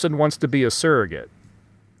this person wants to be a surrogate?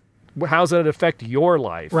 How does that affect your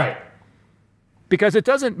life? Right. Because it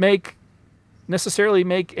doesn't necessarily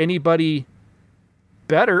make anybody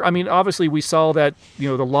better. I mean, obviously we saw that,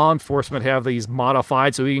 the law enforcement have these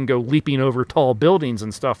modified so we can go leaping over tall buildings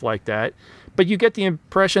and stuff like that. But you get the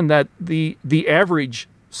impression that the average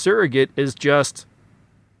surrogate is just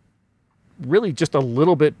really just a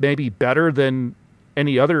little bit maybe better than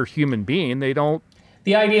any other human being.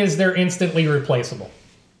 The idea is they're instantly replaceable.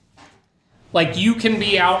 Like, you can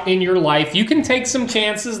be out in your life, you can take some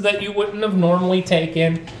chances that you wouldn't have normally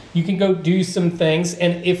taken, you can go do some things,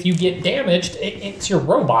 and if you get damaged, it's your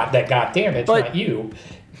robot that got damaged, not you.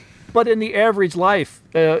 But in the average life,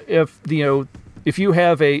 if you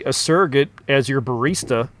have a surrogate as your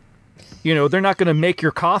barista, they're not going to make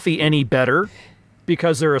your coffee any better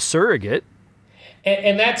because they're a surrogate.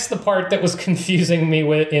 And that's the part that was confusing me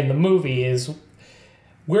in the movie, is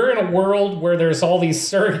we're in a world where there's all these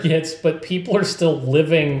surrogates, but people are still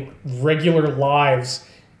living regular lives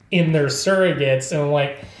in their surrogates. And I'm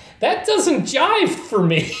like, that doesn't jive for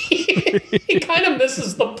me. It kind of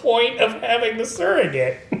misses the point of having the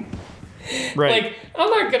surrogate. Right. Like,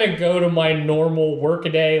 I'm not going to go to my normal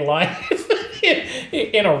workaday life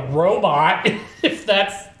in a robot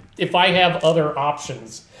if I have other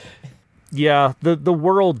options. Yeah, the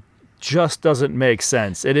world just doesn't make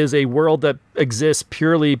sense. It is a world that exists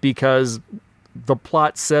purely because the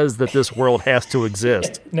plot says that this world has to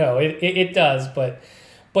exist. No, it does, but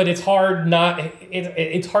it's hard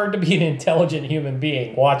it's hard to be an intelligent human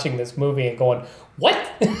being watching this movie and going, what?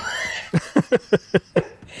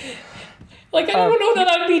 Like, I don't know that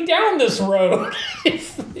I'd be down this road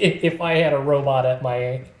if I had a robot at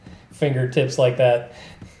my fingertips like that.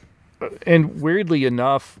 And weirdly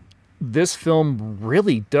enough, this film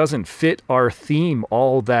really doesn't fit our theme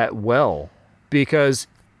all that well, because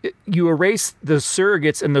you erase the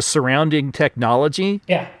surrogates and the surrounding technology.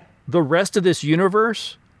 Yeah. The rest of this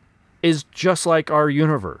universe is just like our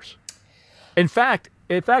universe. In fact,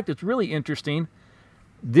 it's really interesting.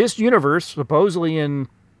 This universe, supposedly in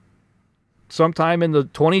sometime in the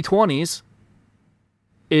 2020s,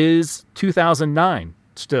 is 2009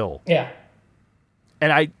 still. Yeah.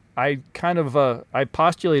 And I kind of I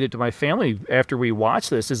postulated to my family after we watched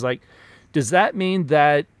this, is like, does that mean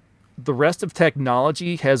that the rest of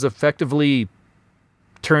technology has effectively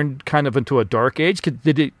turned kind of into a dark age?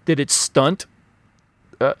 Did it stunt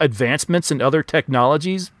advancements in other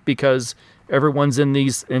technologies because everyone's in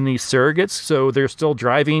these surrogates, so they're still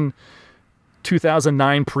driving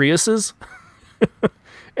 2009 Priuses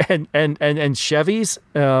and Chevys?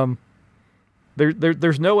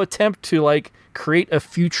 There's no attempt to like create a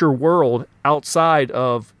future world outside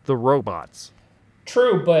of the robots.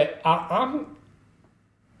 True, but I'm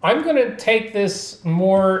going to take this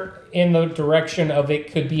more in the direction of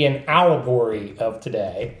it could be an allegory of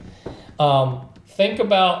today. Think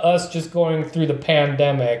about us just going through the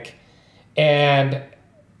pandemic and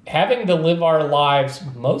having to live our lives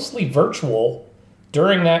mostly virtual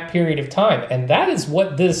during that period of time. And that is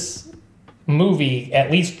what this movie at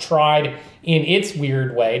least tried in its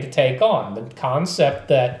weird way to take on. The concept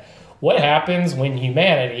that what happens when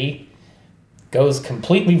humanity goes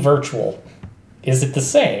completely virtual? Is it the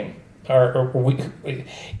same?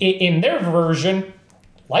 In their version,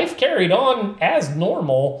 life carried on as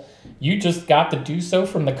normal. You just got to do so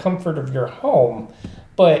from the comfort of your home.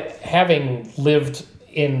 But having lived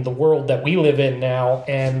in the world that we live in now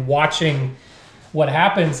and watching what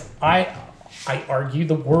happens, I argue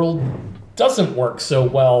the world doesn't work so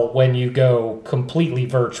well when you go completely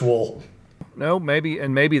virtual. No,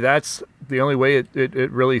 maybe that's the only way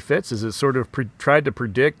it really fits, is it sort of tried to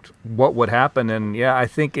predict what would happen, and yeah, I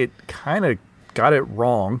think it kind of got it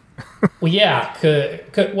wrong. Well, yeah,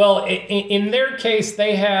 in their case,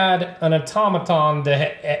 they had an automaton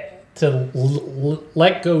to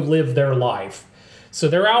let go live their life. So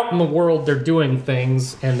they're out in the world, they're doing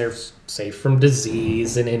things, and they're safe from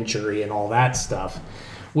disease and injury and all that stuff,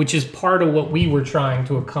 which is part of what we were trying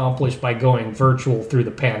to accomplish by going virtual through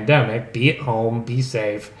the pandemic. Be at home, be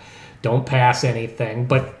safe, don't pass anything,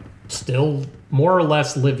 but still more or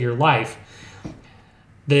less live your life.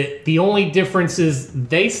 The only difference is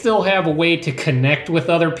they still have a way to connect with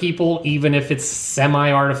other people, even if it's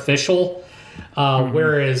semi-artificial,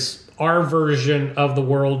 whereas our version of the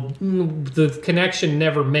world, the connection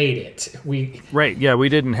never made it. We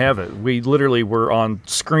didn't have it. We literally were on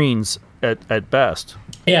screens at best.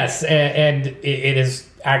 Yes, and it is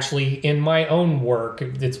actually in my own work,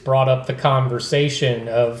 it's brought up the conversation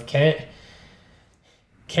of can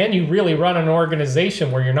you really run an organization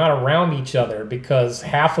where you're not around each other, because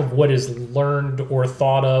half of what is learned or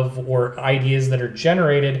thought of or ideas that are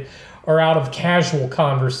generated are out of casual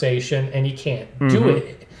conversation, and you can't do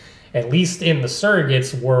it. At least in the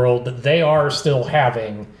surrogates world, they are still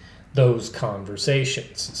having those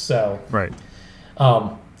conversations. So, right.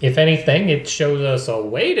 If anything, it shows us a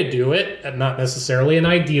way to do it, and not necessarily an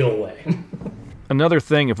ideal way. Another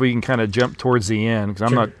thing, if we can kind of jump towards the end,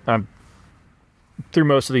 because I'm through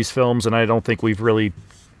most of these films, and I don't think we've really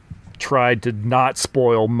tried to not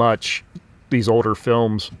spoil much these older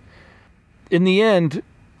films. In the end,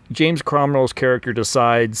 James Cromwell's character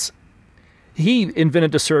decides he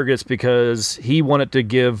invented the surrogates because he wanted to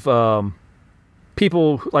give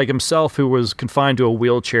people like himself who was confined to a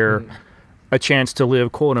wheelchair a chance to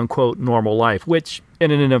live quote-unquote normal life, which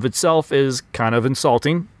in and of itself is kind of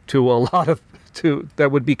insulting to a lot of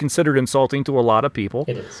that would be considered insulting to a lot of people.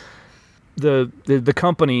 It is. The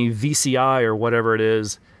company VCI or whatever it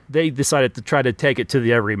is, they decided to try to take it to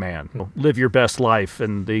the everyman. Live your best life,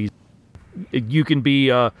 and you can be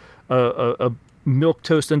a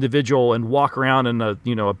milquetoast individual and walk around in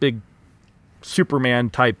a big Superman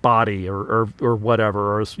type body or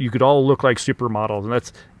whatever, or you could all look like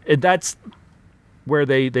supermodels, and that's where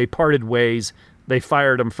they parted ways. They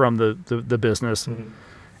fired him from the business,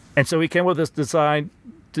 and so he came with this design.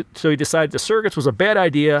 So he decided the surrogates was a bad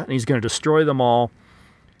idea, and he's going to destroy them all.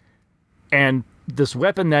 And this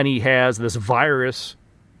weapon that he has, this virus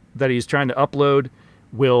that he's trying to upload,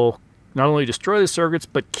 will not only destroy the surrogates,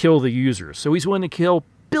 but kill the users. So he's willing to kill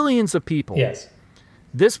billions of people. Yes.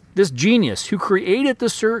 This genius who created the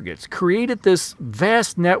surrogates, created this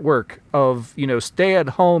vast network of, stay at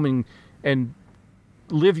home and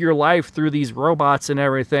live your life through these robots and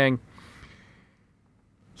everything.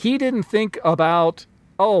 He didn't think about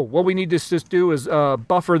oh, what we need to just do is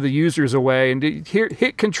buffer the users away and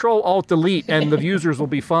hit Control-Alt-Delete and the users will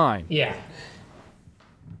be fine. Yeah.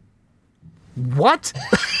 What?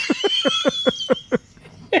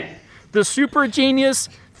 The super genius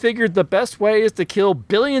figured the best way is to kill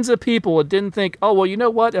billions of people and didn't think, oh, well, you know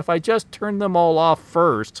what? If I just turn them all off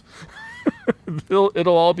first,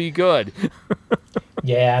 it'll all be good.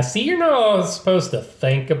 Yeah, see, you're not supposed to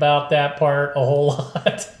think about that part a whole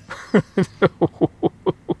lot.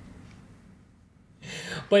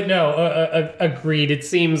 But no, agreed. It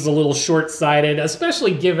seems a little short-sighted,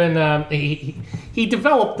 especially given he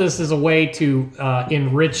developed this as a way to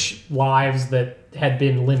enrich lives that had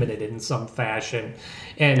been limited in some fashion.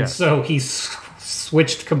 And so he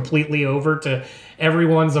switched completely over to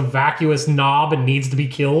everyone's a vacuous knob and needs to be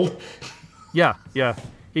killed. Yeah.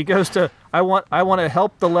 He goes to, I want to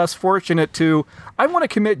help the less fortunate to, I want to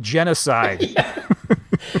commit genocide.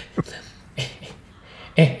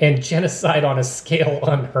 And genocide on a scale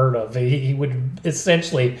unheard of. He would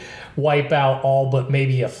essentially wipe out all but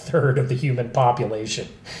maybe a third of the human population.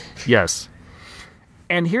 Yes.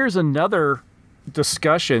 And here's another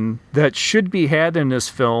discussion that should be had in this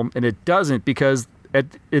film, and it doesn't, because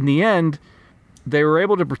in the end, they were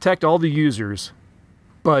able to protect all the users.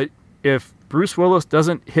 But if Bruce Willis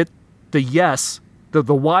doesn't hit the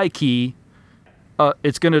the Y key,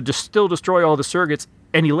 it's going to still destroy all the surrogates,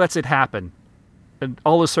 and he lets it happen. And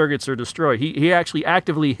all the surrogates are destroyed. He actually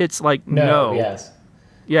actively hits no. Yes.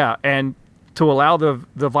 Yeah, and to allow the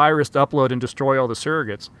virus to upload and destroy all the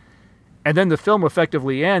surrogates. And then the film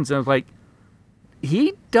effectively ends, and it's like,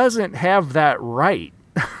 he doesn't have that right.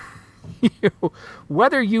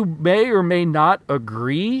 Whether you may or may not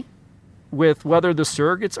agree with whether the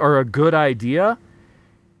surrogates are a good idea,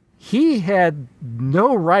 he had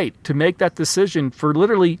no right to make that decision for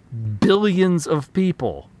literally billions of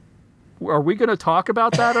people. Are we going to talk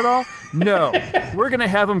about that at all? No. We're going to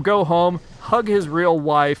have him go home, hug his real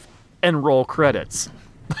wife, and roll credits.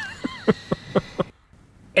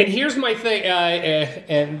 And here's my thing,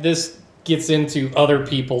 and this gets into other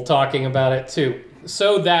people talking about it too.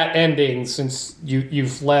 So that ending, since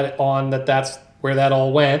you've let it on that's where that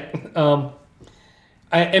all went,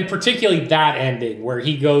 and particularly that ending where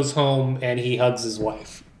he goes home and he hugs his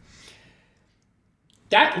wife.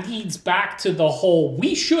 That leads back to the whole,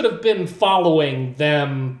 we should have been following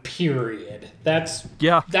them, period. That's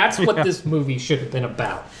what this movie should have been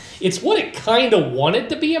about. It's what it kind of wanted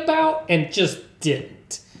to be about and just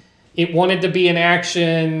didn't. It wanted to be an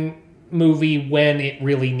action movie when it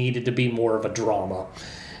really needed to be more of a drama.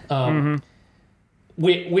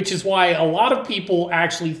 Which is why a lot of people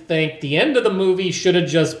actually think the end of the movie should have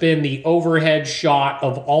just been the overhead shot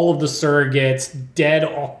of all of the surrogates dead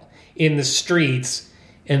in the streets,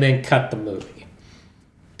 and then cut the movie.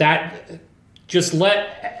 That just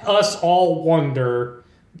let us all wonder,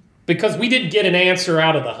 because we did get an answer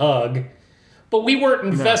out of the hug, but we weren't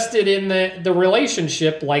invested in the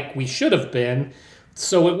relationship like we should have been.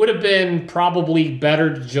 So it would have been probably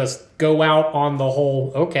better to just go out on the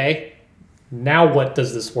whole, okay, now what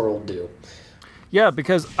does this world do? Yeah,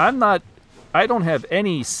 because I don't have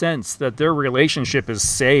any sense that their relationship is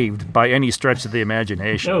saved by any stretch of the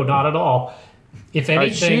imagination. No, not at all. If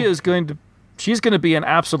anything, she's going to be an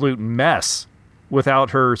absolute mess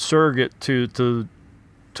without her surrogate to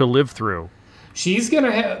live through. She's going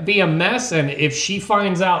to be a mess, and if she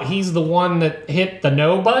finds out he's the one that hit the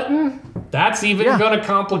no button, that's even going to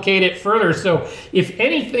complicate it further. So, if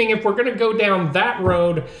anything, if we're going to go down that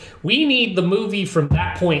road, we need the movie from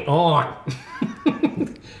that point on.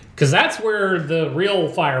 Because that's where the real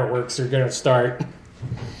fireworks are going to start.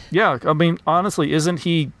 Yeah, I mean, honestly, isn't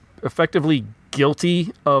he effectively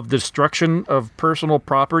guilty of destruction of personal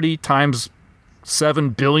property times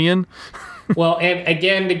 7 billion? Well, and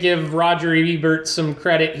again, to give Roger Ebert some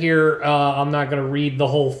credit here, I'm not going to read the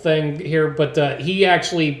whole thing here, but he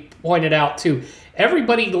actually pointed out, too,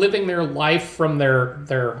 everybody living their life from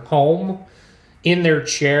their home in their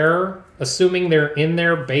chair, assuming they're in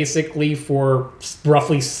there basically for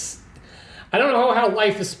roughly... I don't know how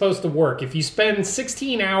life is supposed to work. If you spend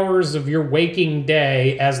 16 hours of your waking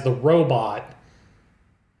day as the robot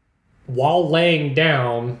while laying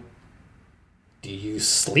down, do you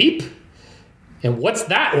sleep? And what's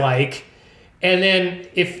that like? And then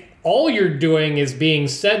if all you're doing is being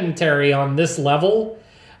sedentary on this level,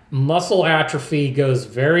 muscle atrophy goes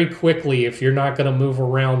very quickly if you're not going to move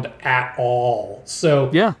around at all.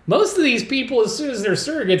 So most of these people, as soon as their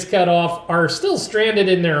surrogates cut off, are still stranded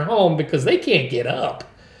in their home because they can't get up.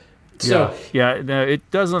 So no, it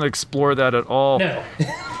doesn't explore that at all. No.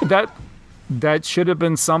 that should have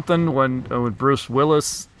been something when Bruce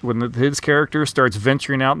Willis, when his character starts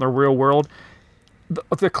venturing out in the real world.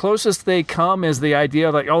 The closest they come is the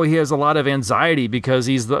idea like, oh, he has a lot of anxiety because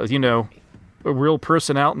he's a real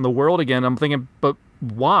person out in the world again. I'm thinking, but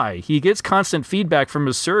why? He gets constant feedback from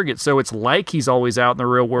his surrogate, so it's like he's always out in the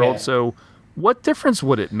real world. Yeah. So what difference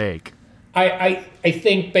would it make? I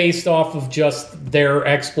think based off of just their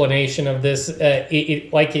explanation of this,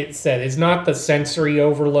 like it said, it's not the sensory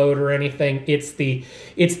overload or anything. It's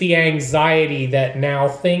the anxiety that now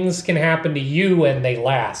things can happen to you and they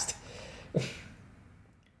last.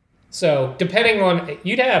 So depending on,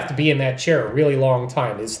 you'd have to be in that chair a really long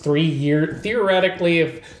time. Is 3 years, theoretically,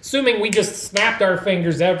 assuming we just snapped our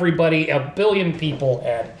fingers, everybody, 1 billion people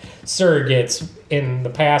had surrogates in the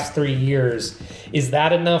past 3 years. Is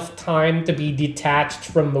that enough time to be detached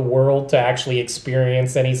from the world to actually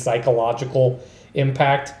experience any psychological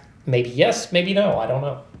impact? Maybe yes, maybe no, I don't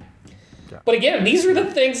know. Yeah. But again, these are the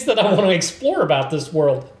things that I want to explore about this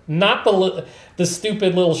world, not the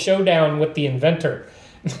stupid little showdown with the inventor.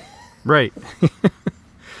 Right.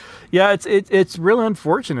 Yeah, it's really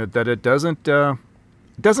unfortunate that it doesn't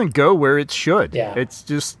go where it should. Yeah. It's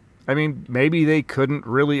just, I mean, maybe they couldn't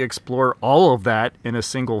really explore all of that in a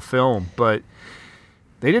single film, but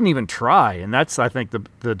they didn't even try, and that's, I think,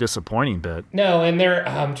 the disappointing bit. No, and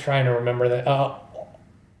I'm trying to remember that.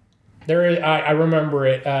 I remember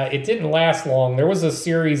it. It didn't last long. There was a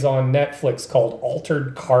series on Netflix called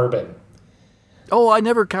Altered Carbon. Oh, I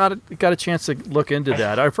never got a chance to look into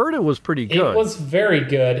that. I've heard it was pretty good. It was very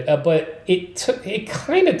good, but it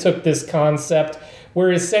kind of took this concept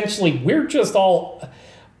where essentially we're just all,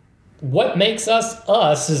 what makes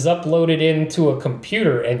us is uploaded into a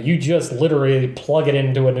computer, and you just literally plug it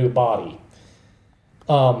into a new body.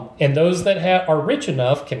 And those that are rich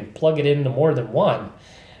enough can plug it into more than one.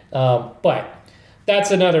 But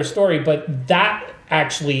that's another story. But that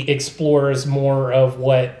actually explores more of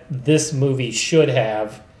what this movie should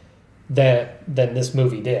have than this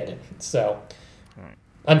movie did. So, right.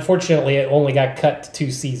 Unfortunately, it only got cut to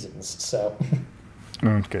 2 seasons. So,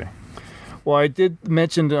 okay. Well, I did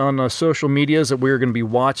mention on social medias that we were going to be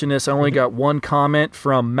watching this. I only got one comment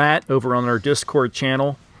from Matt over on our Discord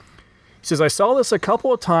channel. He says, I saw this a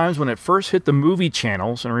couple of times when it first hit the movie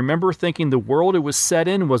channels, and I remember thinking the world it was set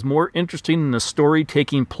in was more interesting than the story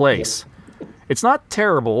taking place. It's not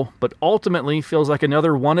terrible, but ultimately feels like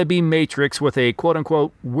another wannabe Matrix with a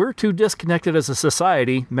quote-unquote, we're too disconnected as a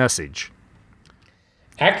society message.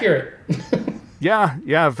 Accurate.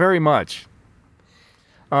 Yeah, very much.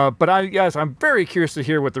 But I'm very curious to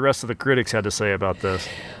hear what the rest of the critics had to say about this.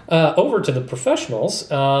 Over to the professionals.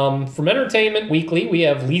 From Entertainment Weekly, we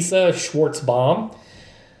have Lisa Schwartzbaum.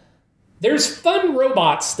 There's fun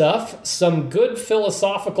robot stuff, some good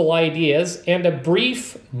philosophical ideas, and a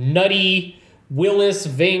brief, nutty Willis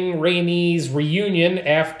Ving Rhames reunion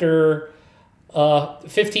after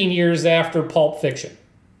 15 years after Pulp Fiction.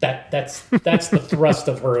 That's the thrust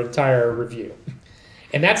of her entire review.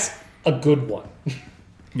 And that's a good one.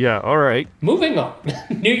 Yeah, all right. Moving on.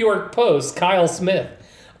 New York Post, Kyle Smith.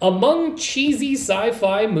 Among cheesy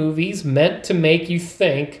sci-fi movies meant to make you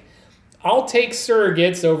think, I'll take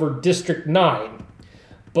Surrogates over District 9.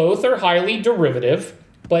 Both are highly derivative,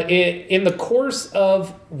 but in the course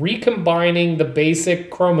of recombining the basic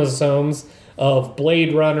chromosomes of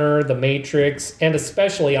Blade Runner, The Matrix, and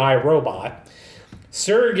especially iRobot,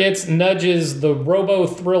 Surrogates nudges the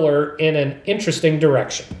robo-thriller in an interesting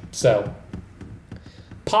direction. So,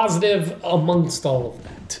 positive amongst all of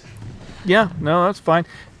that. Yeah, no, that's fine.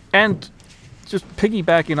 And just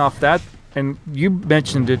piggybacking off that, and you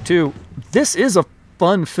mentioned it too, this is a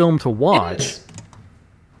fun film to watch.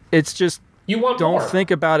 It's just, don't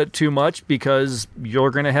think about it too much because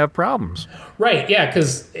you're going to have problems. Right, yeah,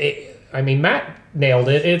 because, Matt nailed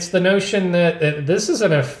it. It's the notion that this is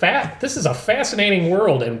a fascinating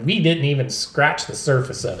world, and we didn't even scratch the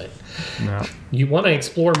surface of it. No. You want to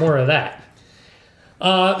explore more of that.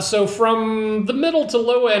 So from the middle to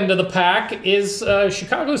low end of the pack is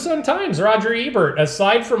Chicago Sun-Times, Roger Ebert.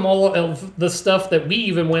 Aside from all of the stuff that we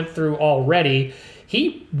even went through already,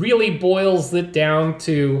 he really boils it down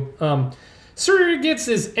to Surrogates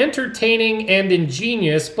is entertaining and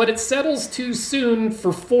ingenious, but it settles too soon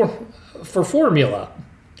for formula.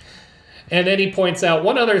 And then he points out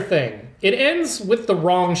one other thing. It ends with the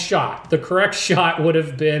wrong shot. The correct shot would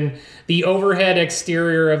have been the overhead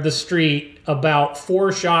exterior of the street about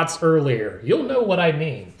 4 shots earlier. You'll know what I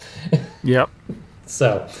mean. Yep.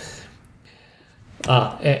 So,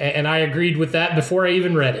 and I agreed with that before I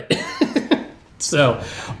even read it. So,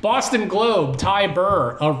 Boston Globe, Ty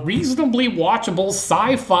Burr, a reasonably watchable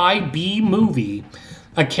sci-fi B movie.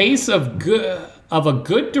 A case of a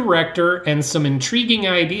good director and some intriguing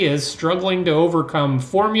ideas struggling to overcome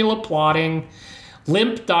formula plotting,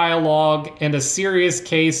 limp dialogue, and a serious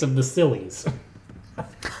case of the sillies.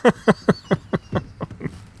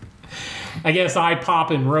 I guess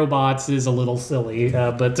eye-popping robots is a little silly,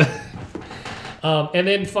 but... and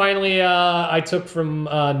then finally, I took from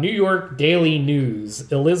New York Daily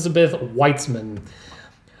News, Elizabeth Weitzman.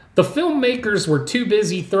 The filmmakers were too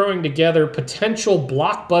busy throwing together potential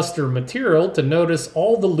blockbuster material to notice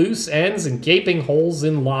all the loose ends and gaping holes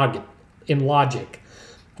in logic,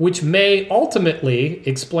 which may ultimately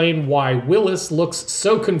explain why Willis looks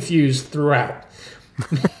so confused throughout.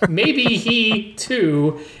 Maybe he,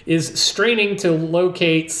 too, is straining to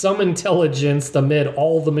locate some intelligence amid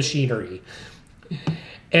all the machinery.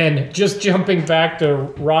 And just jumping back to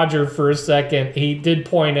Roger for a second, he did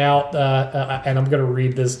point out, and I'm going to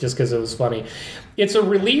read this just because it was funny. It's a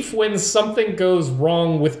relief when something goes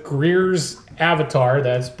wrong with Greer's avatar,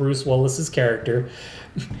 that's Bruce Willis's character,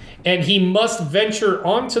 and he must venture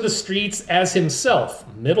onto the streets as himself,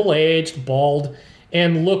 middle-aged, bald,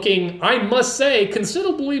 and looking, I must say,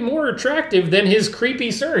 considerably more attractive than his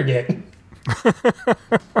creepy surrogate.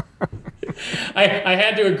 I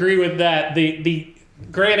had to agree with that.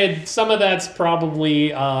 Granted, some of that's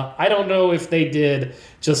probably, I don't know if they did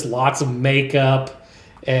just lots of makeup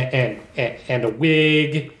and a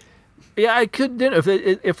wig. Yeah, I couldn't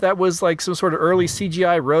if that was like some sort of early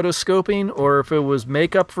CGI rotoscoping or if it was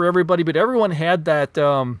makeup for everybody, but everyone had that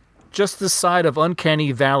just the side of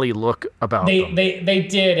Uncanny Valley look about them. They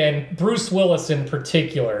did, and Bruce Willis in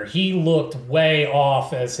particular, he looked way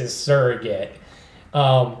off as his surrogate.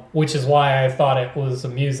 Which is why I thought it was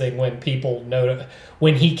amusing when people noted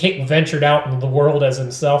when he ventured out into the world as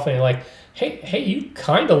himself, and like, hey, you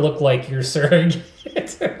kind of look like your surrogate.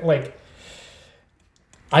 Like,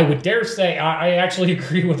 I would dare say, I actually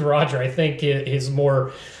agree with Roger. I think his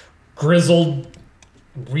more grizzled,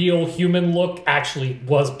 real human look actually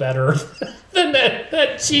was better than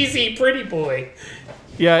that cheesy pretty boy.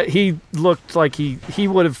 Yeah, he looked like he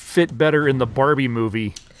would have fit better in the Barbie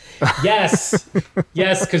movie. Yes,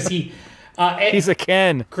 because he's a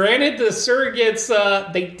Ken. Granted, the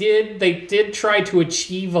surrogates they did try to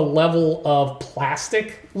achieve a level of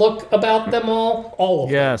plastic look about them all of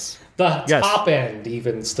them. Yes, the top end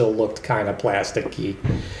even still looked kind of plasticky.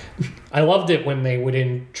 I loved it when they would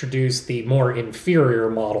introduce the more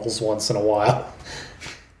inferior models once in a while.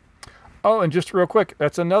 Oh, and just real quick,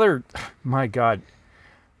 that's another. My God,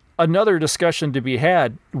 another discussion to be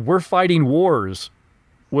had. We're fighting wars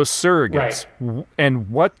with surrogates, right. And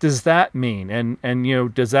what does that mean? And you know,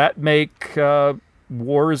 does that make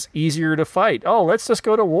wars easier to fight? Oh, let's just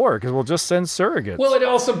go to war because we'll just send surrogates. Well, it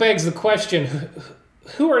also begs the question: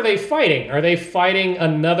 who are they fighting? Are they fighting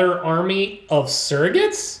another army of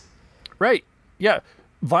surrogates? Right. Yeah.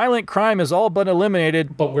 Violent crime has all been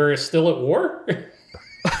eliminated, but we're still at war.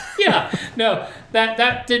 Yeah. No,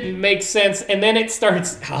 that didn't make sense. And then it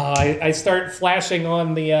starts. I start flashing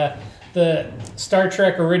on the Star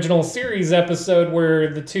Trek original series episode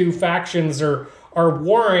where the two factions are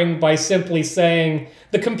warring by simply saying,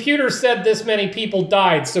 the computer said this many people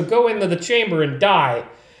died, so go into the chamber and die.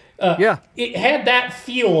 It had that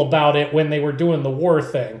feel about it when they were doing the war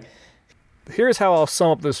thing. Here's how I'll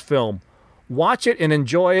sum up this film. Watch it and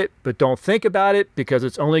enjoy it, but don't think about it because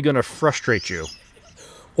it's only going to frustrate you.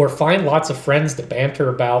 Or find lots of friends to banter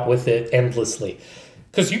about with it endlessly.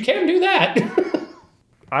 Because you can do that.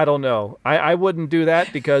 I don't know. I wouldn't do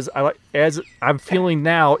that because as I'm feeling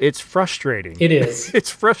now, it's frustrating. It is. It's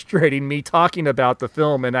frustrating me talking about the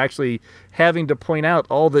film and actually having to point out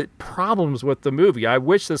all the problems with the movie. I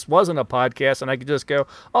wish this wasn't a podcast and I could just go,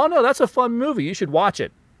 oh no, that's a fun movie. You should watch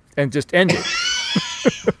it and just end it.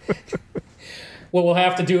 What we'll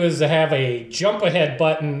have to do is have a jump ahead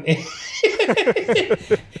button.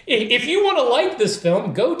 If you want to like this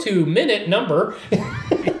film, go to minute number.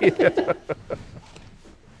 Yeah.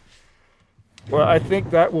 Well, I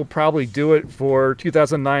think that will probably do it for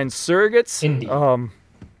 2009 Surrogates. Indeed.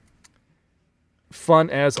 Fun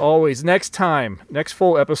as always. Next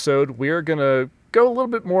full episode, we are going to go a little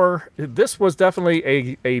bit more. This was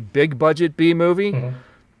definitely a big budget B movie. Mm-hmm.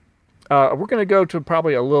 We're going to go to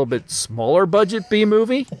probably a little bit smaller budget B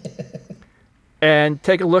movie and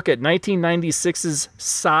take a look at 1996's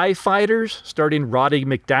Sci-Fighters, starring Roddy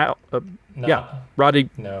McDowall. No. Yeah, Roddy.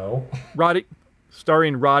 No. Roddy.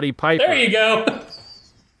 Starring Roddy Piper. There you go.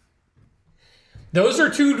 Those are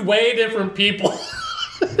two way different people.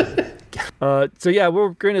 So yeah, we're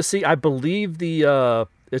going to see, I believe the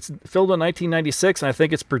It's filmed in 1996, and I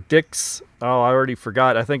think it predicts... Oh, I already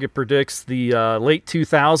forgot. I think it predicts the late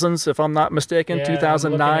 2000s, if I'm not mistaken. Yeah,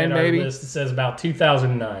 2009, maybe? Our list, it says about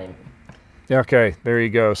 2009. Okay, there you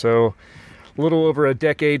go. So a little over a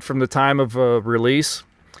decade from the time of release.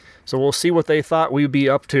 So we'll see what they thought we'd be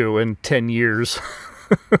up to in 10 years.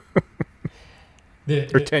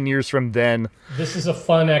 Or 10 years from then. This is a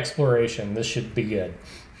fun exploration. This should be good.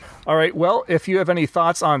 All right, well, if you have any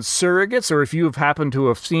thoughts on Surrogates, or if you have happened to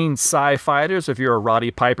have seen Sci-Fighters, if you're a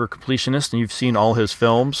Roddy Piper completionist and you've seen all his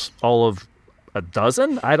films, all of a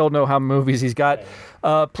dozen? I don't know how many movies he's got.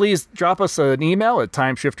 Please drop us an email at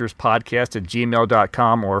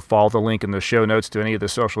timeshifterspodcast@gmail.com, or follow the link in the show notes to any of the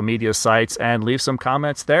social media sites and leave some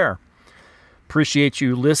comments there. Appreciate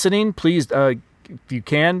you listening. Please, if you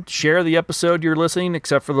can, share the episode you're listening,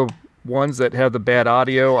 except for the ones that have the bad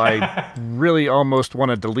audio. I really almost want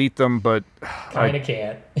to delete them, but kind of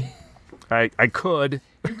can't. I could.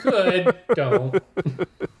 You could. Don't.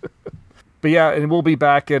 But yeah, and we'll be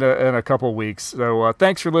back in a couple weeks. So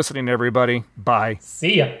thanks for listening, everybody. Bye.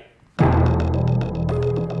 See ya.